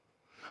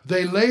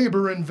 they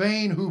labor in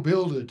vain who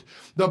build it.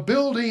 The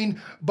building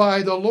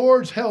by the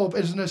Lord's help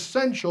is an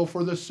essential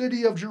for the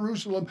city of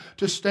Jerusalem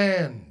to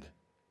stand.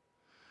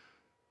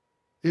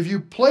 If you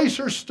place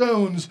her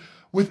stones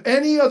with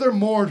any other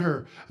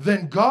mortar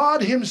than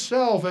God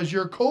himself as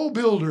your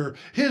co-builder,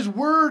 his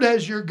word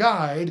as your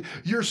guide,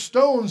 your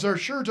stones are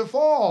sure to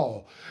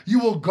fall. You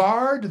will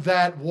guard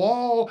that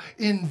wall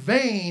in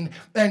vain,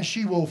 and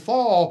she will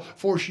fall,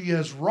 for she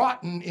is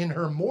rotten in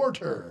her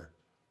mortar.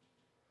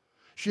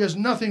 She has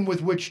nothing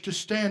with which to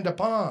stand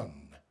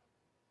upon.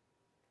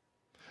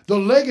 The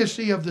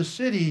legacy of the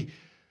city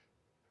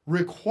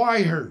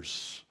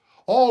requires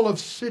all of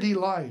city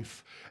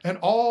life and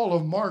all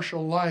of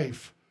martial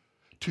life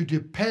to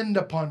depend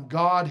upon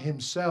God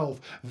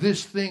himself.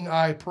 This thing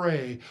I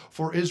pray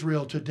for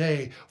Israel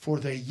today, for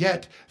they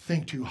yet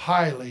think too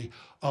highly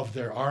of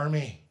their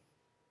army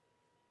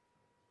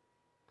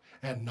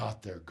and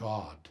not their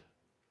God.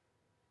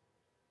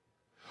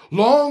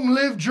 Long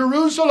live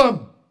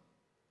Jerusalem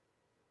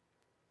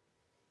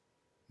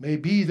may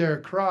be their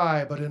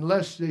cry, but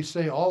unless they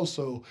say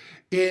also,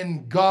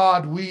 in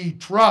God we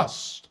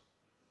trust,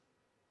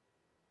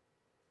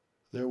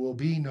 there will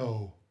be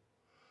no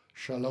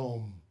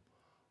shalom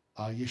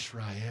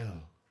Yisrael.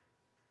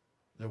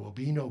 There will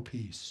be no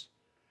peace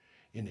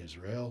in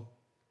Israel.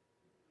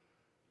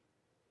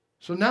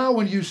 So now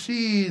when you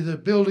see the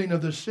building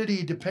of the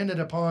city dependent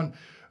upon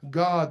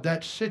God,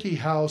 that city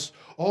house,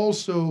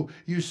 also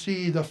you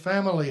see the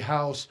family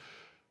house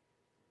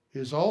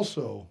is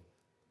also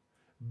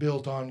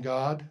built on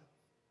God.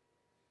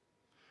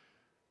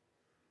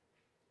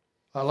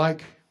 I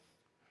like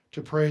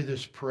to pray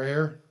this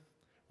prayer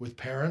with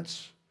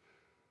parents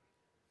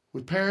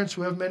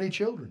who have many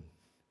children.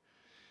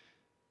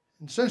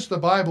 And since the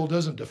Bible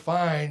doesn't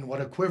define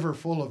what a quiver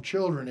full of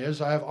children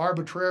is, I have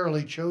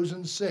arbitrarily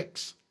chosen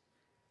 6.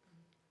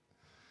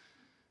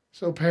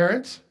 So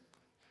parents,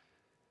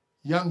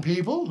 young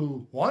people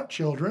who want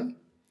children,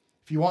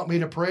 if you want me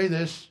to pray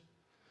this,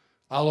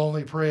 I'll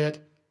only pray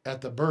it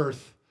at the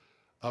birth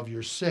of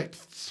your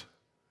 6th,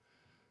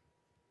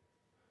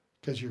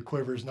 because your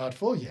quiver is not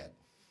full yet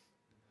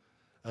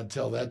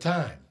until that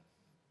time.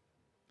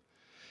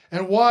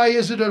 And why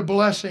is it a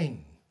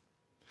blessing?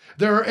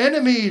 There are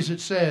enemies,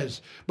 it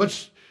says,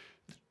 but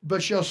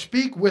but shall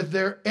speak with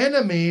their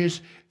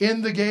enemies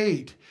in the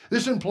gate.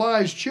 This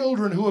implies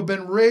children who have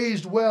been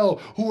raised well,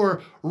 who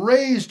are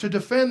raised to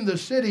defend the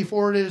city,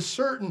 for it is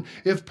certain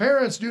if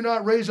parents do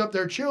not raise up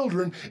their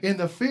children in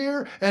the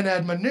fear and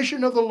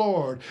admonition of the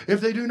Lord,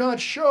 if they do not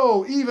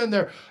show even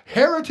their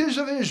heritage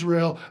of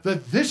Israel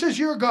that this is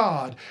your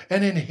God,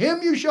 and in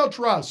him you shall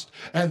trust,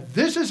 and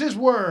this is his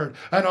word,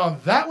 and on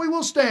that we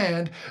will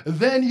stand,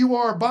 then you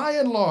are by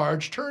and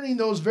large turning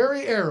those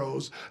very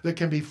arrows that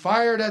can be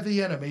fired at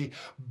the enemy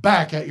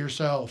back at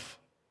yourself.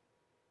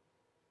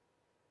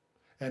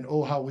 And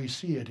oh, how we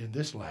see it in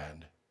this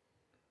land,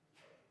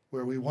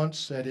 where we once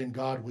said, in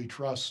God we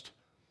trust,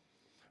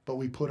 but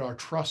we put our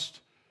trust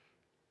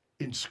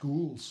in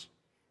schools,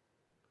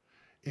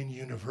 in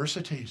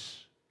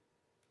universities,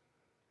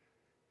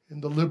 in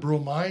the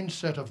liberal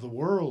mindset of the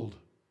world.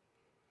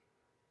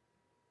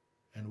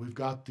 And we've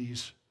got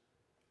these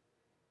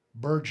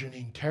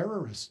burgeoning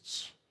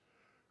terrorists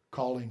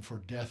calling for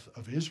death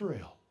of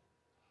Israel,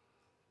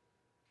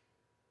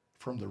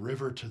 from the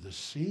river to the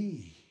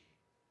sea.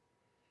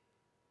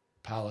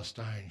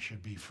 Palestine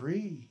should be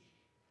free.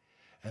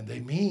 And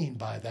they mean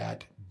by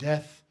that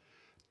death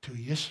to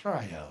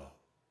Israel.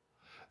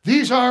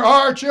 These are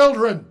our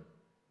children.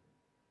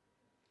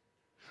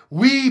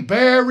 We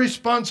bear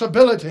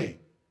responsibility.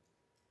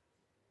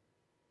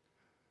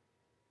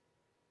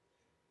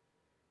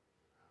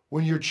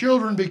 When your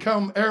children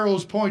become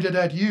arrows pointed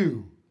at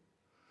you,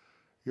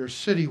 your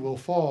city will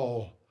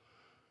fall,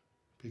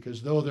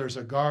 because though there's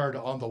a guard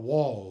on the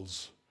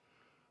walls,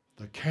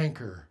 the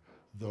canker,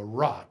 the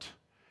rot,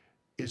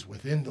 is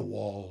within the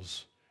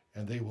walls,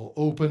 and they will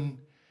open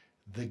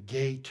the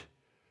gate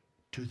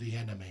to the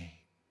enemy.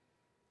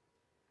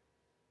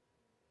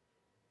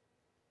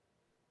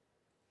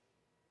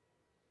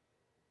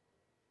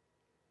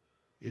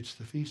 It's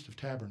the Feast of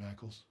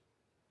Tabernacles.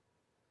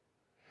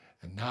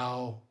 And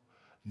now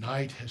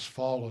night has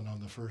fallen on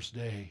the first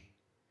day.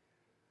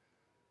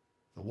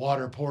 The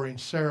water pouring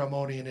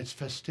ceremony and its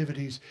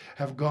festivities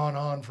have gone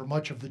on for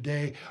much of the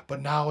day,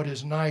 but now it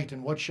is night,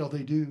 and what shall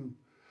they do?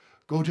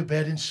 Go to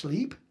bed and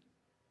sleep?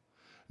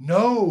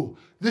 No,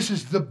 this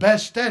is the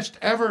best test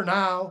ever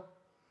now.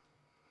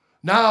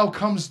 Now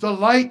comes the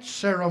light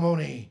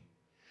ceremony.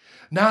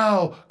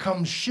 Now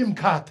comes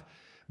Shimkat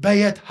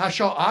Bayet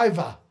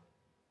Hasha'aiva,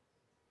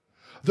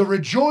 the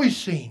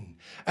rejoicing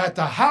at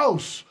the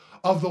house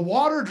of the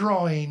water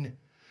drawing,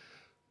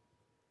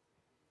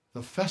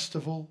 the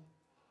festival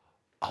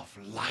of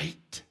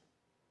light.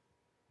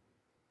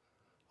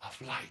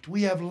 Of light.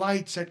 We have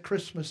lights at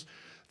Christmas.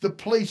 The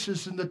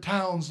places in the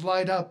towns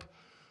light up.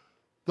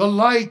 The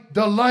light,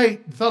 the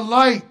light, the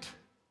light.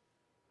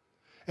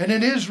 And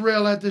in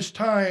Israel at this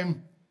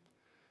time,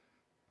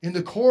 in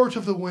the court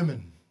of the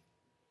women,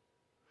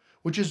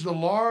 which is the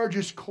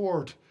largest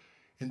court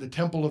in the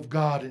temple of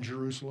God in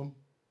Jerusalem,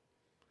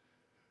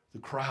 the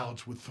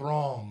crowds would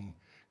throng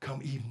come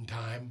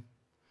eventime.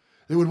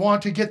 They would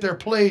want to get their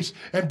place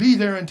and be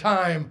there in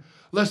time,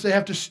 lest they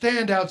have to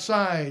stand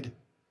outside.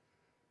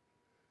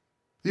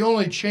 The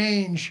only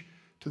change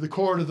to the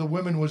court of the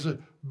women was a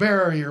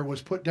barrier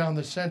was put down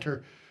the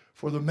center,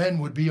 for the men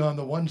would be on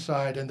the one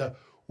side and the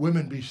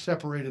women be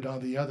separated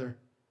on the other.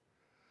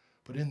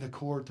 But in the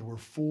court there were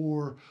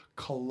 4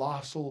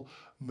 colossal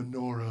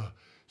menorah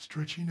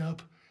stretching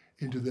up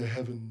into the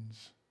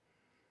heavens.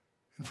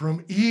 And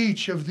from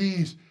each of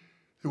these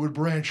there would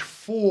branch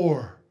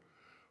 4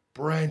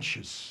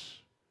 branches,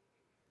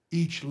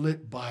 each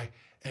lit by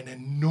an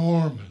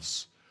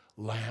enormous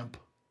lamp.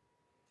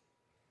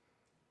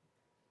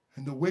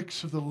 And the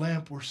wicks of the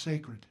lamp were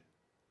sacred.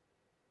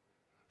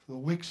 The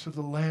wicks of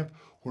the lamp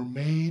were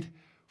made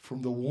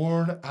from the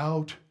worn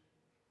out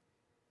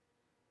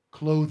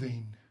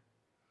clothing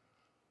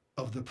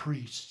of the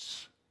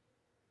priests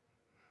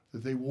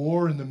that they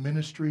wore in the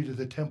ministry to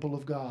the temple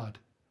of God.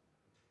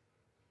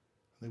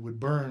 They would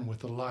burn with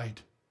the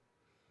light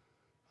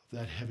of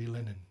that heavy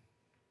linen.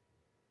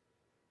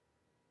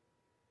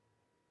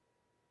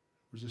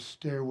 There was a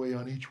stairway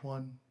on each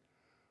one,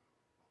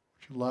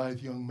 which a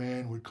lithe young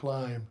man would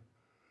climb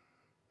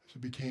as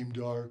it became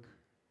dark,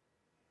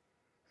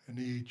 and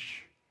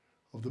each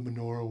of the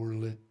menorah were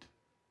lit.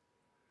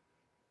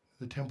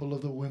 The temple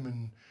of the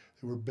women,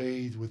 they were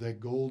bathed with that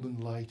golden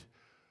light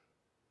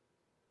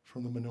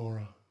from the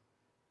menorah.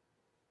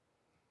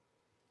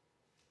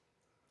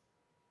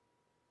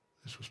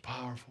 This was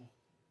powerful.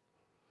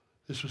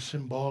 This was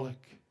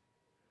symbolic.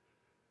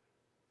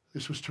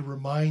 This was to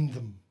remind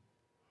them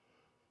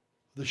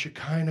of the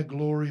Shekinah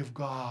glory of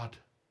God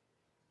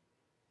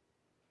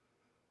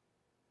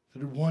that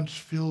had once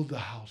filled the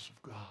house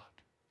of God.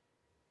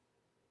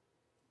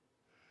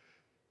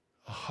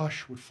 A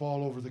hush would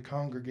fall over the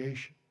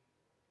congregation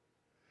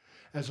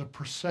as a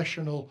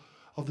processional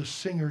of the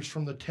singers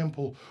from the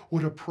temple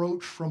would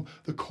approach from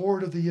the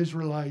court of the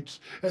Israelites,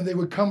 and they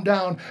would come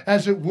down,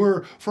 as it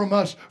were, from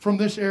us, from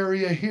this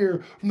area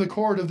here, from the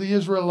court of the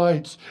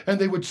Israelites, and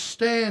they would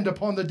stand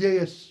upon the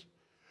dais.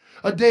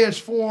 A dais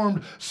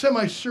formed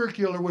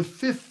semicircular with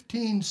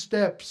 15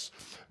 steps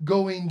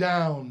going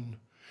down,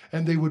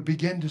 and they would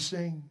begin to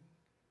sing.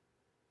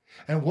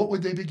 And what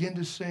would they begin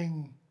to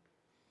sing?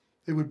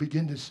 They would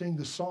begin to sing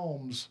the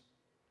Psalms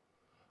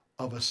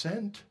of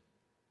Ascent.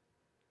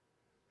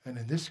 And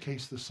in this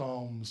case, the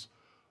Psalms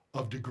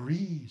of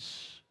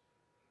Degrees.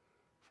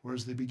 For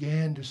as they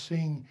began to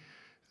sing,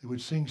 they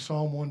would sing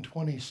Psalm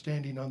 120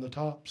 standing on the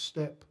top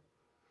step.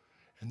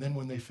 And then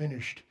when they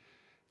finished,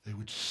 they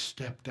would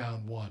step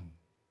down one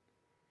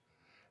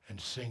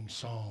and sing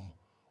Psalm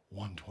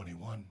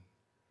 121.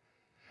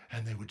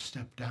 And they would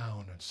step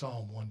down at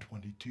Psalm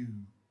 122,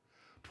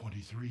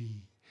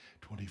 23,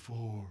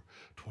 24,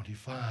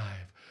 25,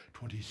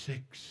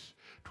 26,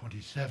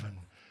 27,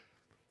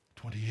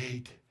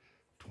 28,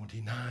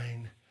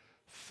 29,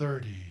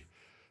 30,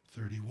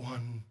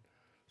 31,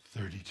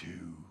 32,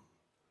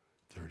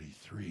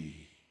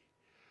 33,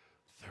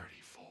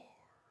 34.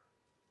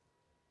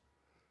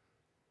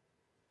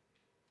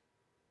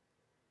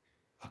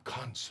 A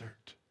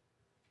concert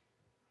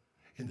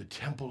in the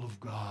temple of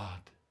God.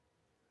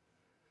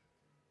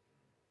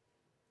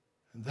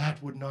 And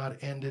that would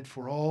not end it,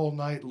 for all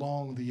night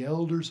long the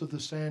elders of the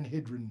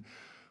Sanhedrin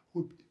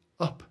would be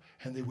up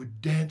and they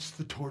would dance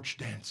the torch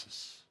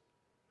dances.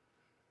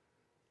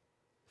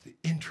 The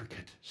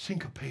intricate,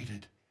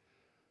 syncopated,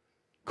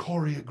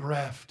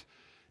 choreographed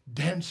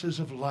dances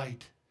of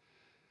light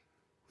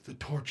with the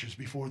torches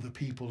before the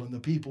people, and the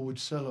people would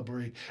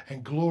celebrate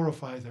and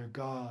glorify their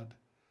God.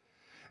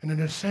 And in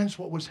a sense,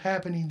 what was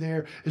happening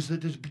there is that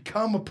it has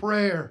become a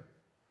prayer.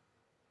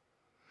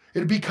 It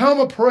had become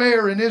a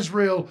prayer in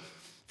Israel,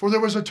 for there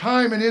was a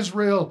time in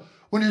Israel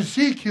when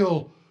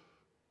Ezekiel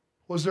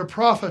was their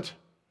prophet,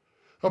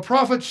 a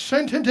prophet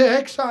sent into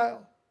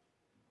exile.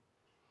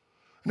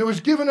 And it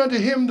was given unto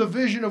him the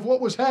vision of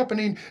what was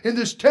happening in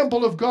this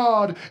temple of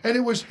God, and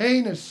it was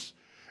heinous,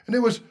 and it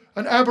was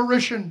an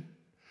aberration,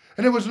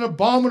 and it was an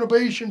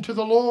abomination to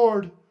the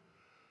Lord.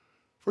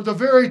 For the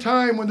very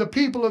time when the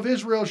people of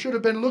Israel should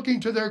have been looking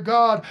to their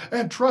God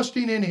and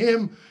trusting in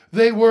him,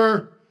 they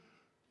were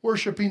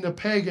worshiping the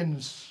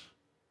pagans.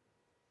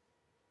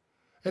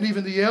 And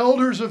even the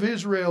elders of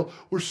Israel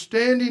were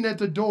standing at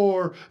the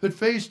door that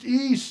faced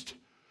east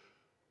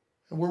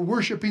and were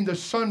worshiping the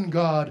sun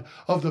god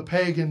of the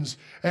pagans.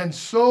 And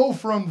so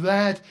from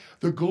that,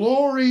 the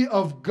glory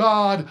of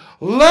God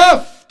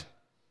left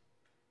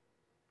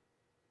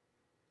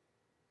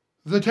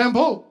the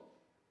temple.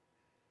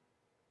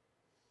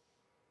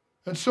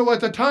 And so at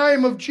the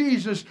time of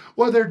Jesus,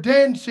 while they're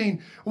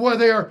dancing, while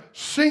they are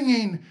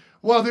singing,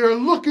 while they are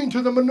looking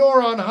to the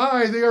menorah on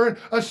high, they are in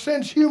a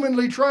sense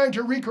humanly trying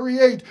to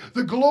recreate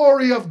the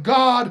glory of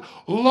God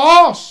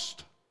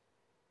lost.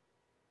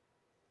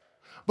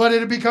 But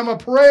it had become a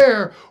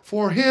prayer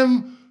for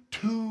him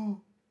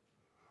to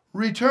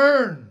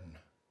return.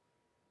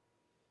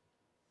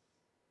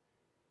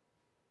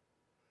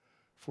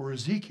 For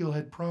Ezekiel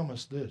had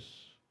promised this.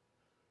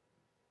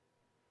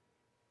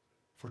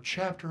 For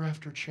chapter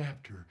after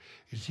chapter,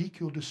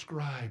 Ezekiel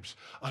describes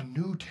a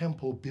new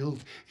temple built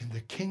in the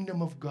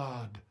kingdom of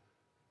God.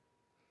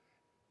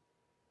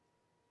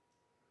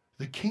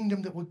 The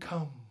kingdom that would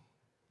come.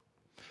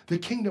 The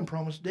kingdom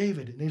promised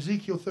David. In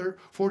Ezekiel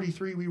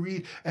 43 we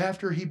read,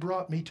 after he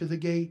brought me to the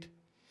gate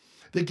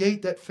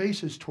that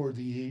faces toward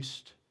the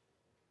east.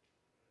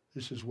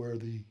 This is where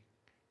the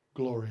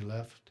glory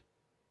left.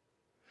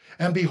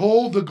 And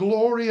behold, the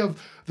glory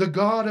of the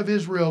God of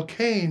Israel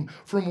came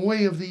from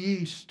way of the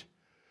east.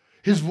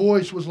 His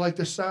voice was like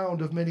the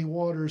sound of many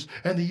waters,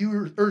 and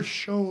the earth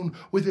shone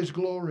with his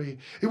glory.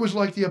 It was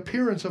like the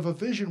appearance of a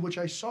vision which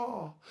I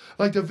saw,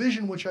 like the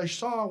vision which I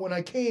saw when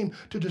I came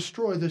to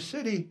destroy the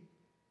city.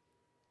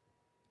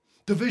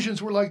 The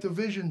visions were like the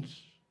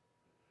visions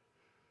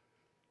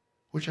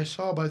which I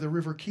saw by the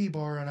river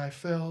Kibar, and I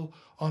fell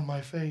on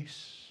my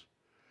face.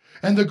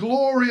 And the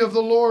glory of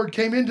the Lord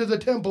came into the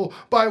temple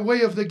by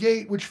way of the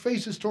gate which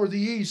faces toward the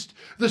east.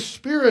 The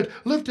Spirit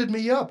lifted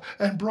me up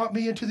and brought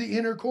me into the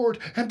inner court.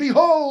 And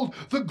behold,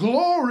 the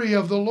glory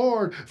of the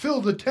Lord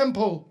filled the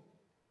temple.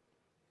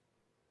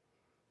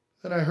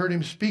 Then I heard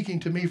him speaking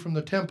to me from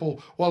the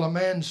temple while a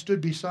man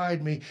stood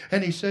beside me.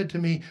 And he said to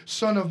me,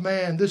 Son of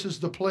man, this is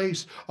the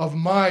place of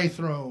my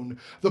throne,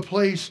 the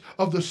place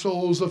of the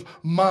soles of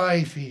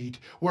my feet,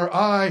 where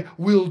I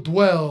will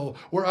dwell,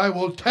 where I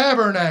will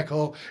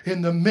tabernacle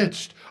in the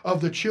midst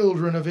of the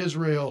children of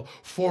Israel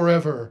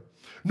forever.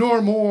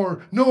 No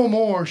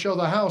more shall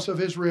the house of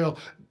Israel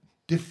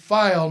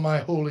defile my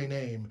holy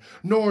name,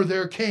 nor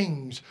their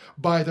kings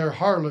by their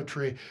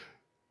harlotry,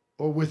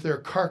 or with their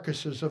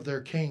carcasses of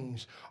their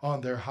kings on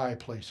their high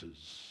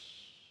places.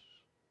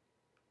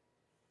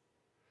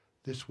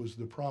 This was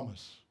the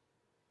promise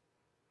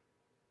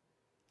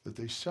that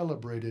they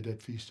celebrated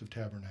at Feast of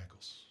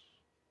Tabernacles.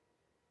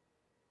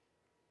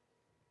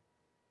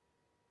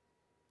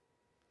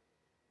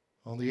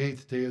 On the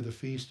 8th day of the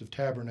Feast of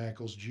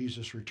Tabernacles,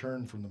 Jesus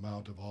returned from the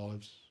Mount of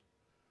Olives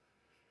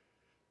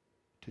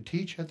to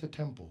teach at the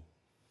temple.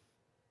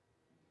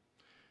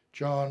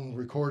 John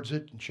records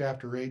it in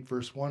chapter 8,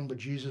 verse 1, but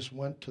Jesus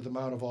went to the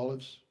Mount of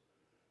Olives.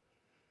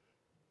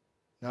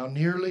 Now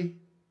early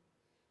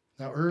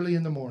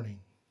in the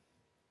morning,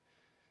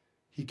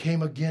 he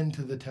came again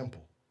to the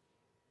temple.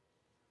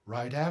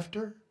 right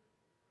after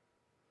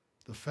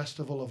the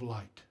festival of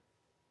light.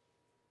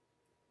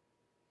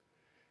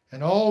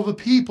 And all the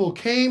people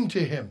came to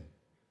him.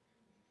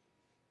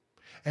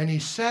 And he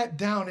sat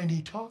down and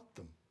he taught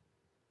them.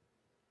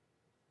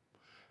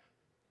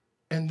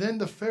 And then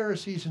the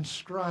Pharisees and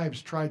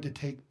scribes tried to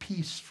take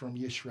peace from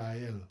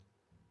Yisrael,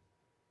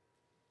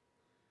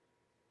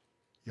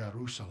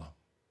 Jerusalem.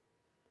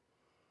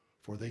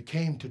 For they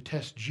came to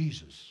test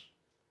Jesus.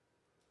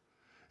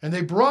 And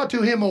they brought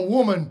to him a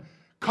woman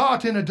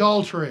caught in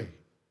adultery,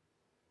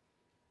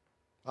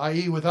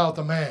 i.e. without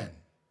the man,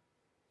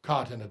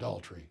 caught in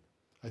adultery.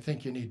 I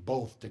think you need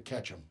both to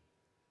catch him.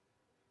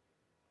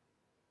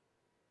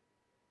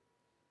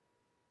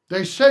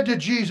 They said to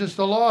Jesus,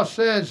 the law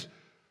says,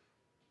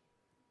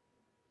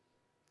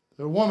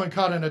 the woman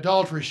caught in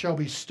adultery shall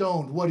be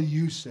stoned. What do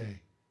you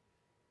say?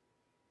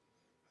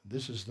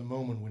 This is the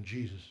moment when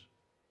Jesus,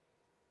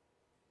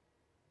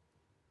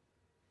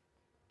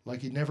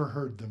 like he never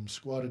heard them,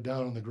 squatted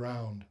down on the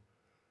ground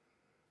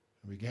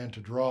and began to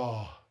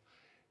draw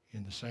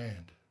in the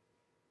sand.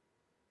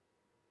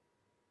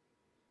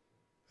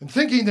 And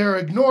thinking they're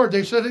ignored,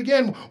 they said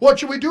again, what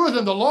should we do with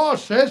him? The law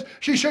says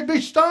she should be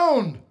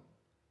stoned.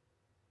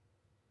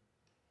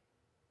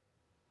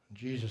 And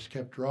Jesus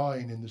kept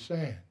drawing in the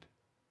sand.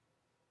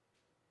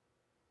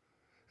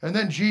 And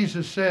then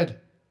Jesus said,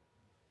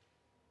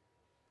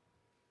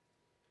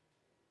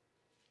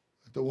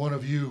 the one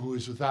of you who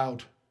is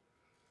without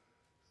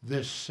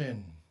this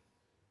sin,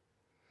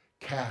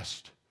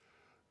 cast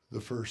the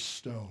first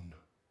stone.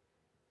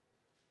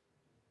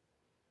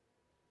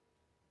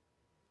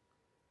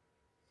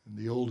 And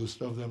the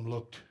oldest of them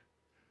looked,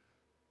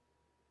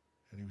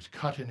 and he was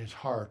cut in his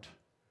heart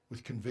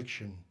with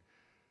conviction,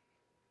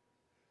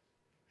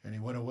 and he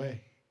went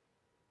away.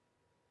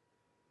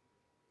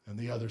 And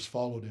the others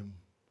followed him.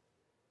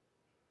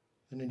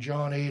 And in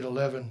John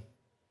 8:11,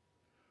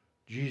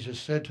 Jesus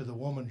said to the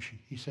woman,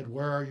 he said,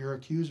 where are your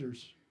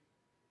accusers?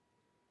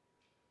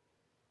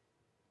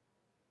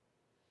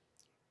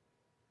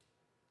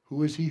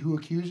 Who is he who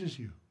accuses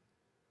you?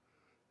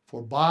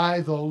 For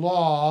by the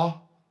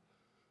law,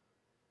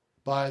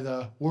 by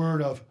the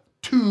word of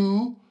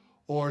 2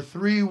 or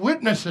 3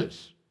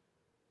 witnesses,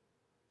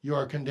 you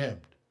are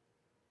condemned.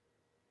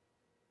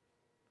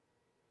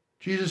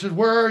 Jesus said,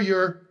 where are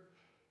your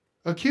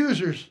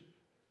accusers?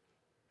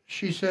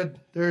 She said,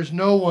 there is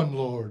no one,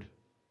 Lord.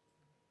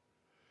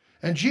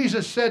 And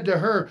Jesus said to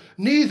her,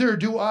 neither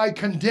do I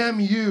condemn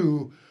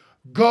you.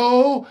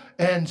 Go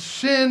and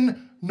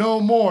sin no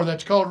more.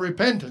 That's called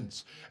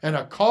repentance. And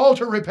a call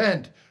to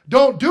repent.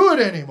 Don't do it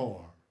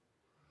anymore.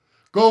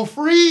 Go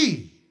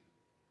free.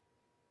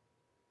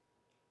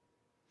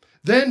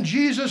 Then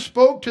Jesus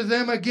spoke to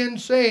them again,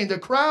 saying, the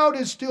crowd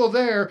is still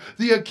there.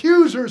 The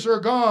accusers are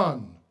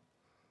gone.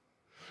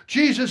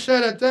 Jesus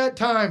said at that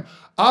time,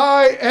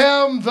 I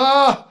am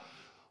the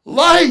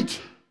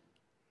light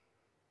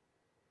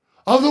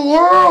of the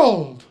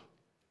world.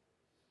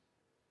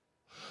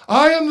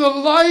 I am the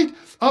light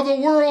of the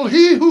world.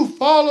 He who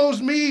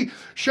follows me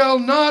shall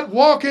not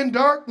walk in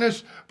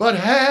darkness, but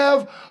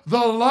have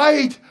the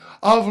light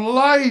of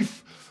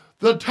life.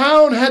 The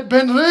town had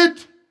been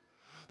lit.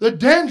 The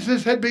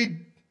dances had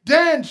been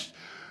danced.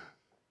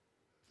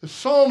 The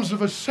Psalms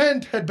of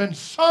Ascent had been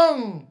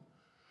sung.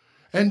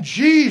 And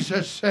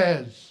Jesus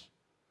says,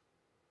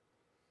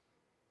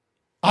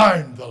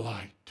 I'm the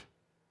light.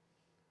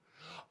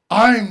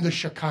 I'm the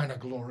Shekinah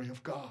glory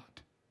of God.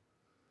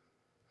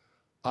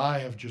 I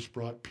have just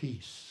brought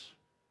peace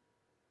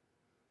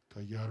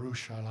to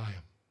Jerusalem.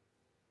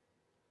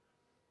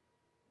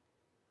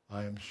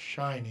 I am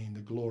shining the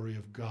glory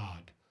of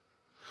God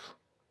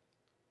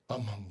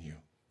among you.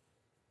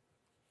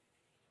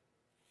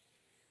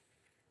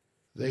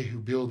 They who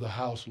build the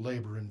house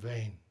labor in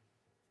vain,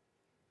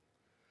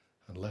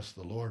 unless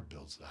the Lord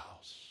builds the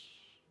house.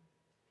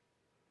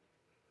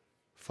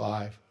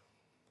 5.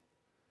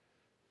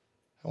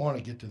 I want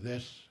to get to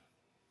this.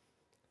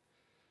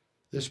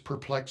 This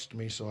perplexed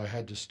me, so I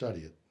had to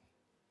study it.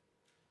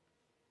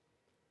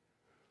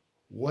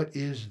 What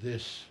is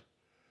this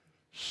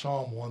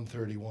Psalm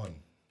 131?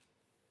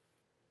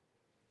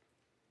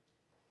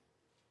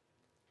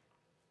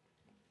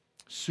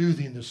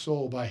 Soothing the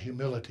soul by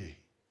humility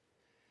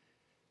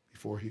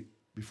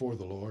before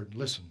the Lord.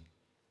 Listen.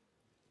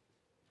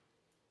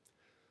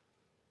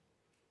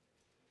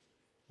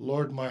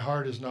 Lord, my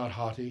heart is not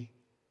haughty,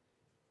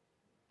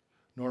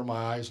 nor my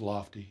eyes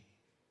lofty.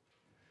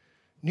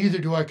 Neither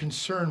do I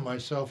concern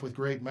myself with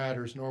great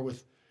matters, nor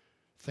with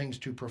things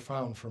too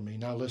profound for me.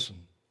 Now listen.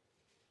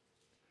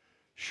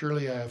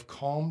 Surely I have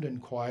calmed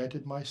and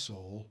quieted my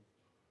soul.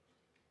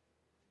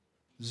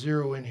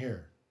 Zero in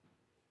here.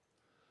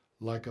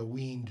 Like a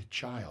weaned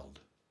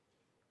child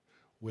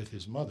with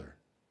his mother.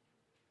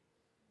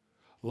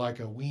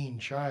 Like a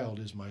weaned child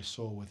is my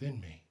soul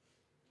within me.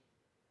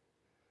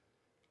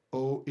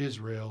 O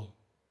Israel,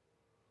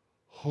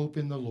 hope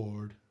in the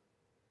Lord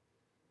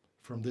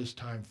from this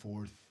time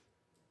forth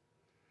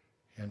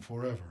and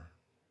forever.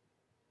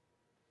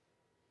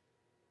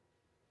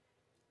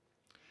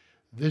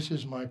 This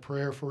is my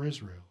prayer for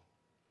Israel.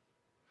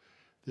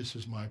 This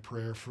is my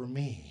prayer for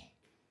me.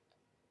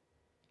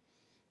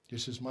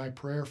 This is my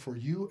prayer for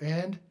you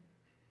and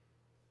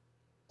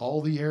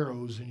all the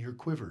arrows in your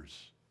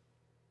quivers.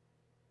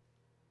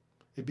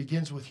 It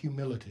begins with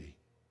humility.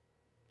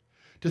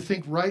 To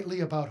think rightly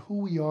about who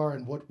we are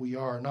and what we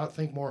are, not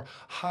think more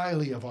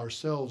highly of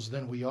ourselves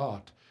than we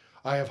ought.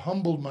 I have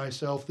humbled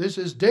myself. This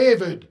is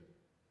David,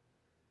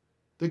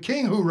 the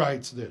king, who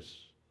writes this.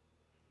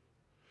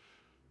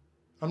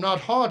 I'm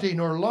not haughty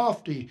nor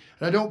lofty,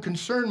 and I don't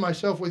concern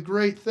myself with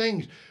great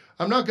things.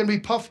 I'm not going to be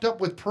puffed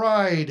up with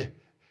pride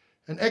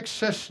and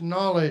excess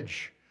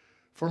knowledge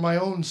for my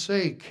own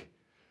sake.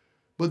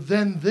 But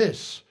then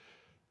this,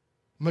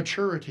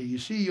 maturity. You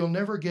see, you'll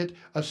never get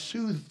a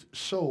soothed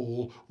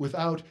soul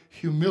without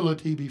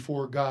humility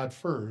before God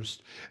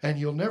first, and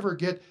you'll never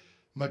get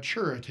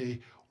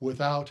maturity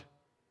without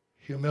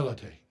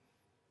humility.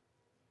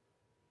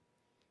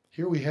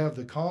 Here we have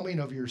the calming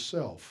of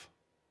yourself,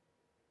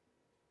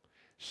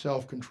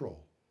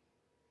 self-control.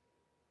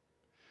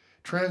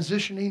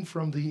 Transitioning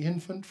from the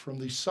infant, from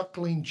the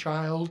suckling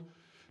child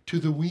to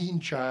the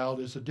weaned child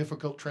is a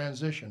difficult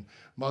transition.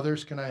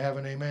 Mothers, can I have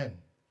an amen?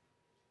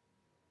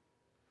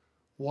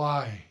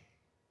 Why?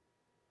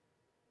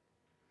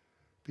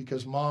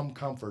 Because mom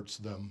comforts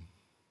them,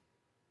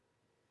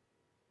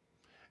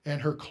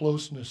 and her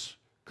closeness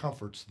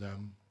comforts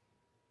them,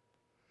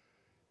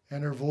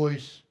 and her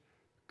voice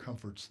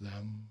comforts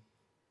them,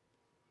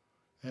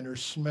 and her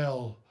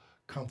smell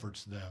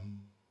comforts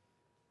them.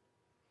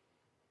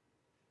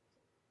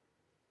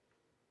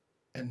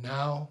 And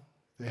now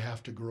they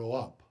have to grow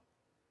up.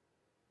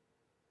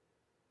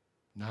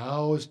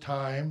 Now is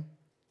time.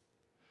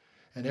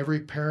 And every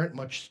parent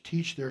must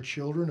teach their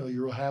children, or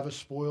you'll have a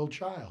spoiled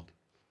child.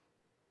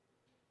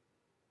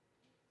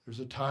 There's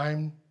a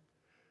time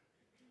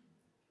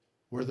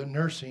where the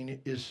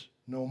nursing is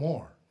no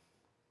more.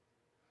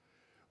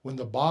 When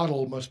the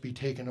bottle must be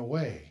taken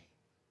away.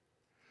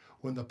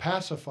 When the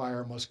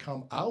pacifier must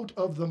come out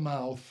of the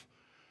mouth,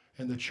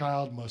 and the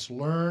child must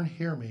learn,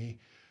 hear me,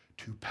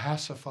 to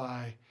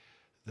pacify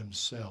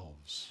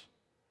themselves.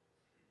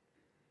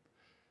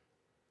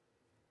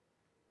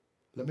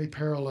 Let me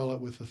parallel it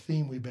with the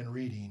theme we've been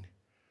reading.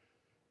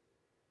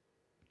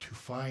 To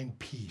find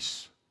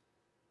peace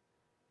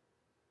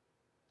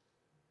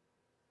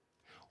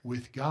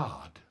with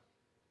God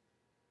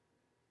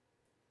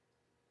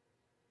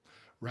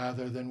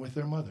rather than with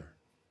their mother,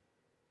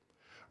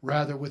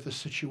 rather with the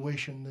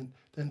situation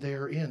than they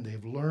are in.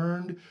 They've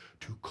learned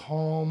to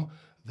calm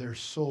their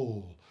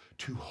soul.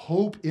 To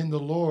hope in the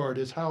Lord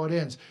is how it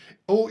ends.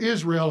 O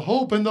Israel,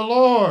 hope in the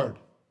Lord.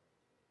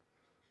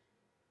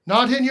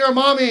 Not in your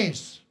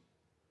mommies.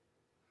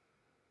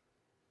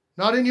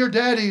 Not in your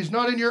daddies.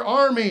 Not in your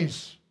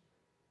armies.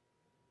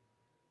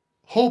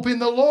 Hope in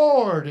the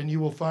Lord and you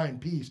will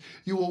find peace.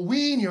 You will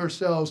wean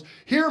yourselves.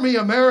 Hear me,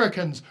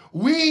 Americans.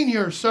 Wean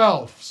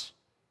yourselves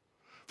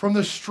from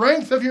the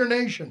strength of your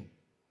nation.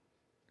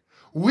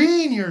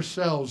 Wean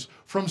yourselves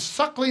from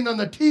suckling on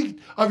the teat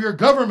of your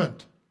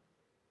government.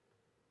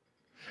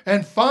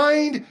 And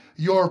find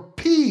your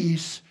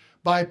peace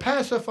by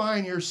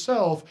pacifying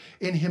yourself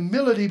in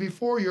humility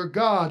before your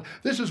God.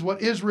 This is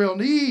what Israel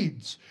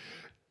needs.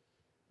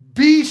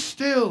 Be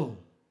still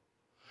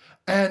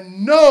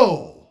and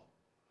know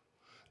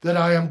that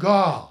I am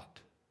God.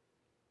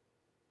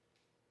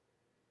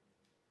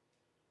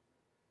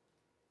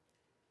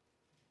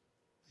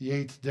 The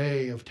 8th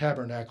day of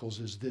Tabernacles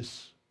is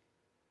this.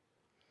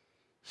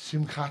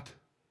 Simchat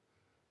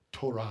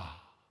Torah.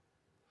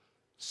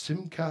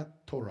 Simchat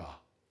Torah.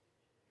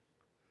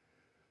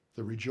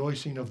 The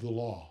rejoicing of the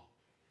law.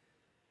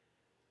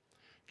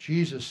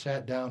 Jesus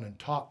sat down and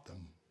taught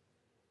them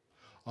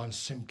on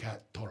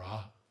Simchat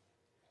Torah.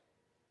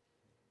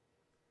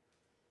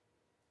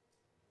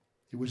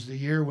 It was the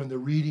year when the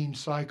reading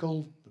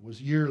cycle, that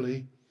was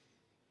yearly,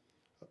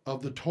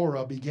 of the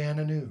Torah began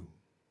anew.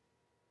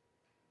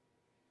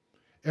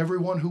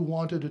 Everyone who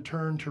wanted to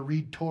turn to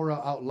read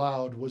Torah out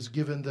loud was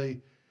given the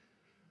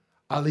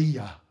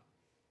aliyah,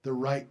 the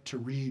right to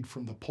read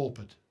from the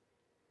pulpit.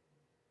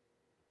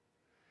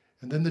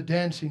 And then the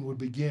dancing would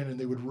begin, and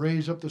they would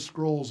raise up the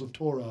scrolls of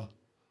Torah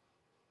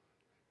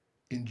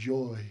in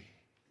joy.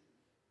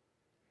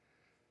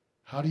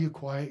 How do you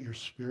quiet your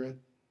spirit?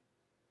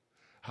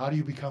 How do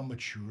you become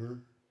mature?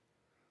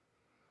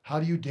 How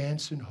do you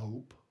dance in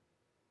hope?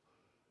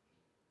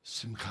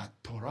 Simchat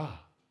Torah,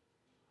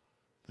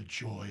 the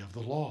joy of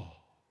the law.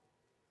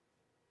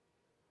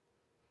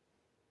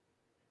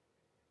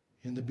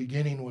 In the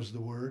beginning was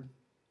the Word,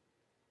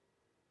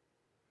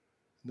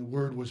 and the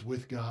Word was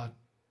with God,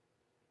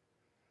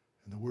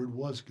 and the Word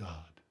was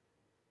God.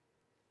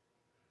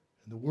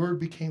 And the Word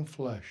became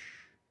flesh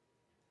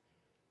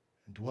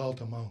and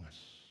dwelt among us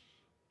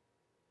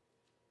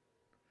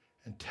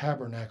and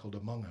tabernacled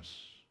among us.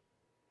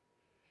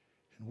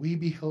 And we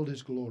beheld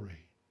his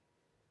glory,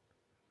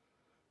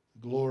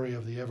 the glory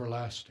of the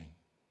everlasting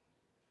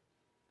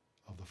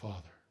of the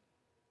Father.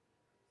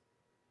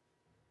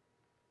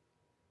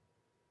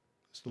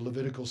 As the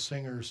Levitical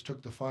singers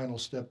took the final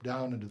step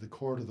down into the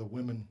court of the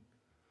women,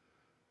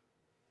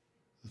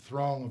 The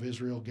throng of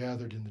Israel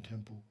gathered in the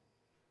temple.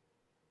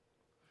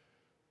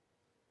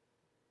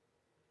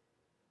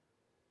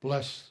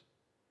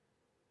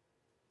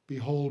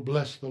 Behold,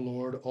 bless the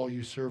Lord, all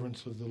you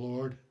servants of the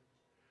Lord,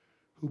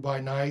 who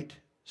by night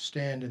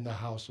stand in the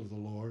house of the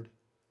Lord.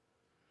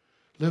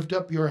 Lift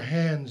up your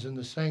hands in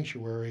the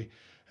sanctuary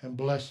and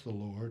bless the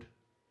Lord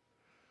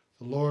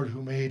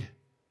who made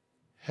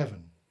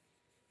heaven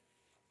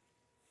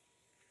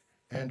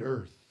and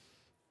earth.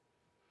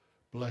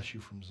 Bless you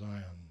from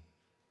Zion.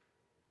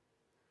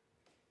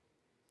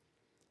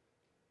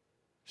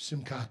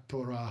 Simchat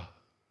Torah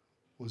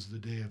was the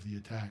day of the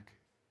attack.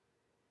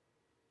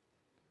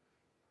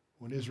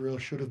 When Israel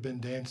should have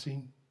been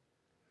dancing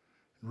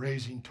and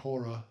raising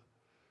Torah,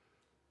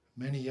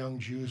 many young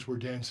Jews were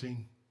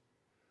dancing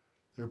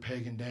their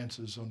pagan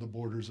dances on the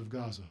borders of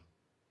Gaza.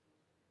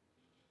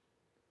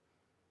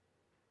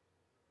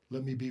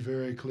 Let me be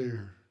very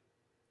clear.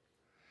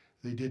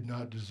 They did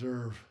not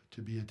deserve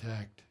to be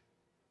attacked.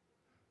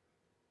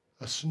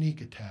 A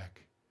sneak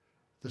attack,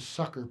 the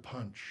sucker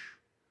punch,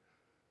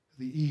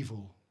 the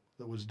evil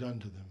that was done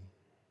to them.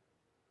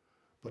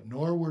 But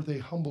nor were they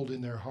humbled in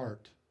their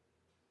heart,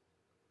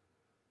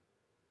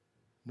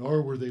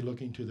 nor were they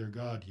looking to their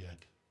God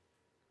yet.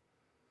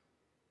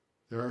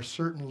 There are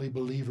certainly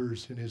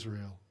believers in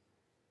Israel,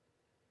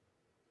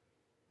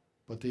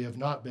 but they have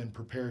not been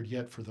prepared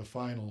yet for the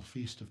final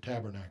Feast of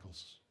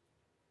Tabernacles.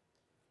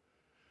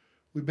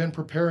 We've been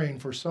preparing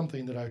for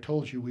something that I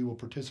told you we will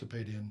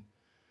participate in,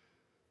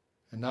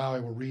 and now I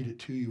will read it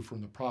to you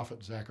from the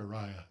prophet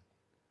Zechariah.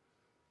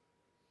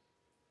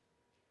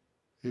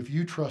 If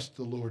you trust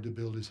the Lord to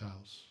build his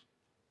house,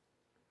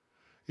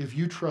 if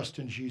you trust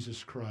in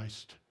Jesus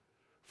Christ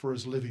for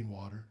his living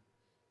water,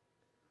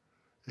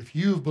 if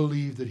you've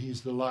believed that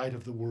he's the light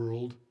of the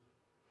world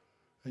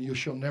and you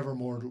shall never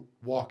more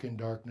walk in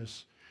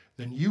darkness,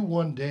 then you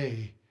one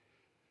day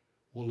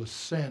will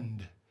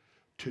ascend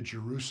to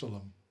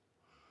Jerusalem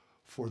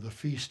for the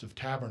Feast of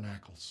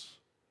Tabernacles,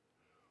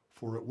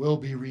 for it will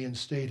be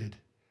reinstated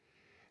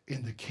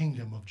in the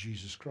kingdom of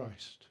Jesus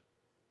Christ.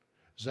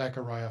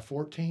 Zechariah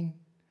 14,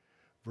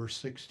 verse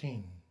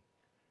 16.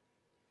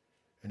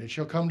 And it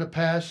shall come to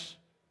pass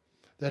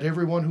that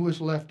everyone who is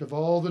left of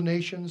all the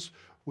nations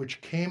which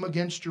came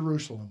against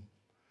Jerusalem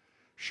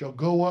shall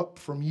go up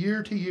from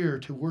year to year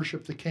to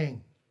worship the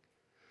King,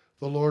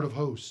 the Lord of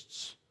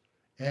hosts,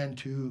 and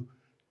to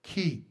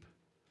keep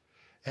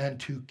the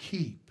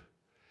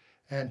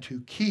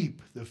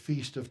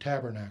Feast of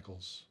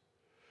Tabernacles.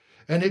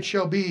 And it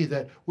shall be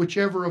that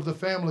whichever of the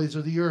families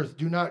of the earth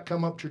do not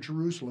come up to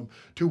Jerusalem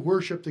to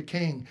worship the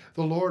King,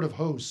 the Lord of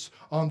hosts,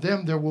 on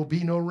them there will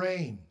be no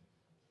rain,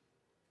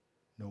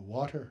 no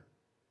water.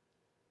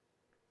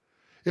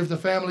 If the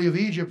family of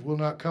Egypt will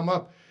not come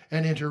up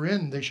and enter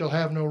in, they shall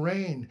have no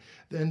rain.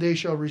 Then they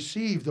shall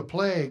receive the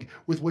plague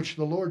with which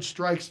the Lord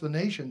strikes the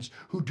nations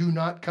who do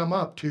not come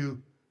up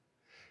to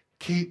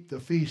keep the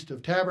Feast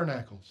of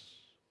Tabernacles.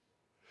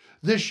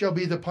 This shall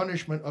be the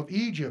punishment of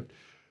Egypt,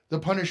 the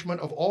punishment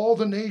of all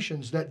the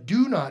nations that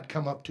do not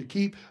come up to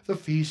keep the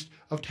Feast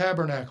of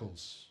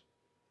Tabernacles.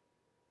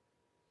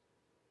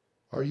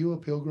 Are you a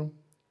pilgrim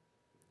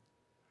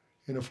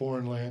in a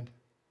foreign land?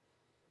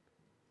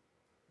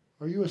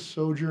 Are you a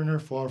sojourner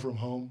far from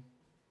home?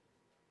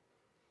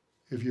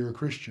 If you're a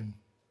Christian,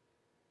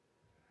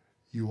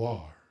 you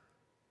are.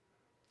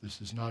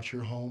 This is not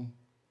your home,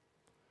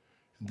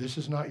 and this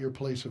is not your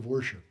place of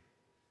worship.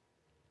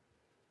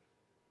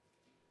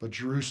 But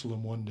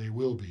Jerusalem one day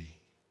will be.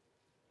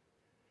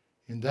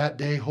 In that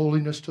day,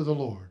 holiness to the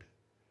Lord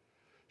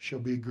shall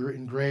be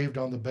engraved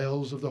on the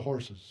bells of the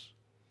horses.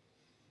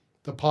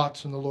 The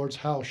pots in the Lord's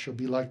house shall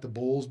be like the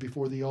bowls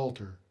before the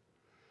altar.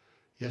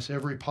 Yes,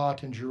 every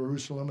pot in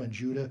Jerusalem and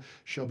Judah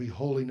shall be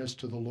holiness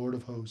to the Lord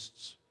of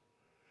hosts.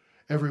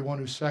 Everyone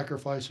who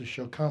sacrifices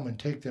shall come and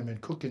take them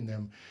and cook in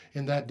them.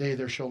 In that day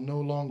there shall no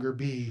longer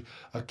be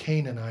a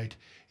Canaanite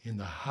in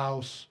the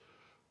house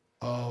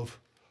of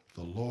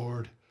the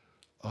Lord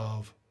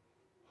of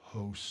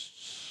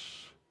hosts.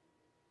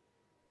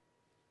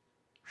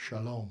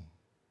 Shalom.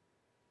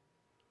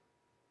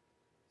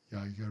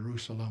 Ya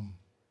Jerusalem.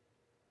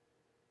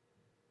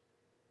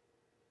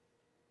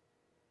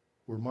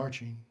 We're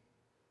marching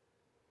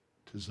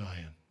to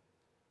Zion.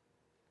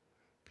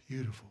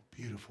 Beautiful,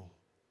 beautiful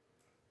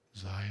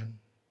Zion.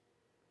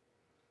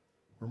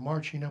 We're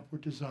marching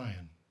upward to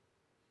Zion,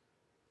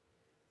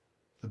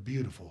 the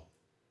beautiful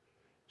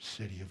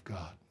city of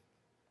God.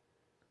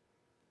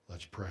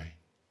 Let's pray.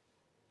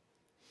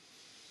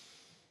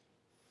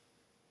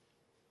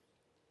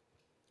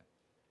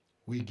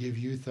 We give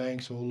you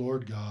thanks, O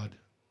Lord God.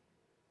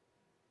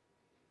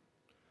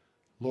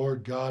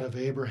 Lord God of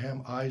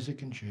Abraham,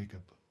 Isaac, and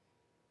Jacob,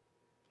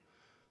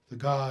 the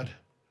God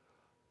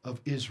of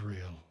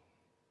Israel.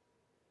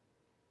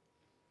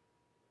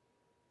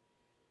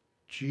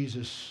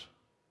 Jesus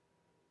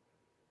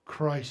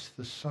Christ,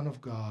 the Son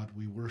of God,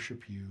 we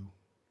worship you,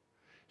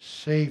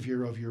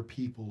 Savior of your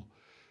people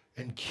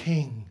and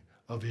King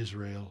of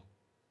Israel,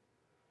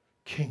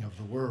 King of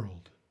the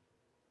world,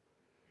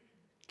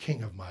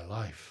 King of my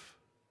life.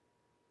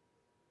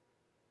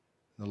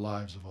 in the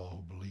lives of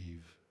all who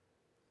believe.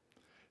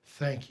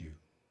 Thank you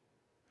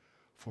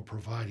for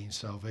providing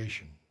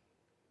salvation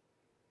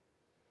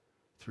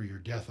through your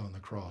death on the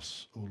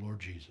cross, O Lord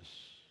Jesus.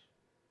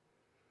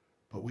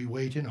 But we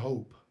wait in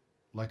hope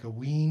like a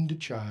weaned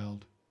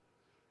child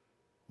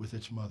with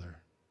its mother,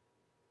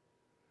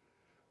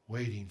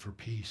 waiting for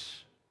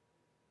peace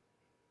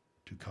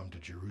to come to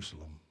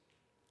Jerusalem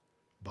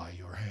by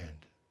your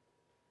hand.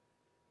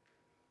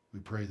 We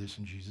pray this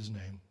in Jesus'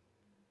 name.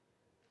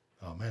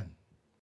 Amen.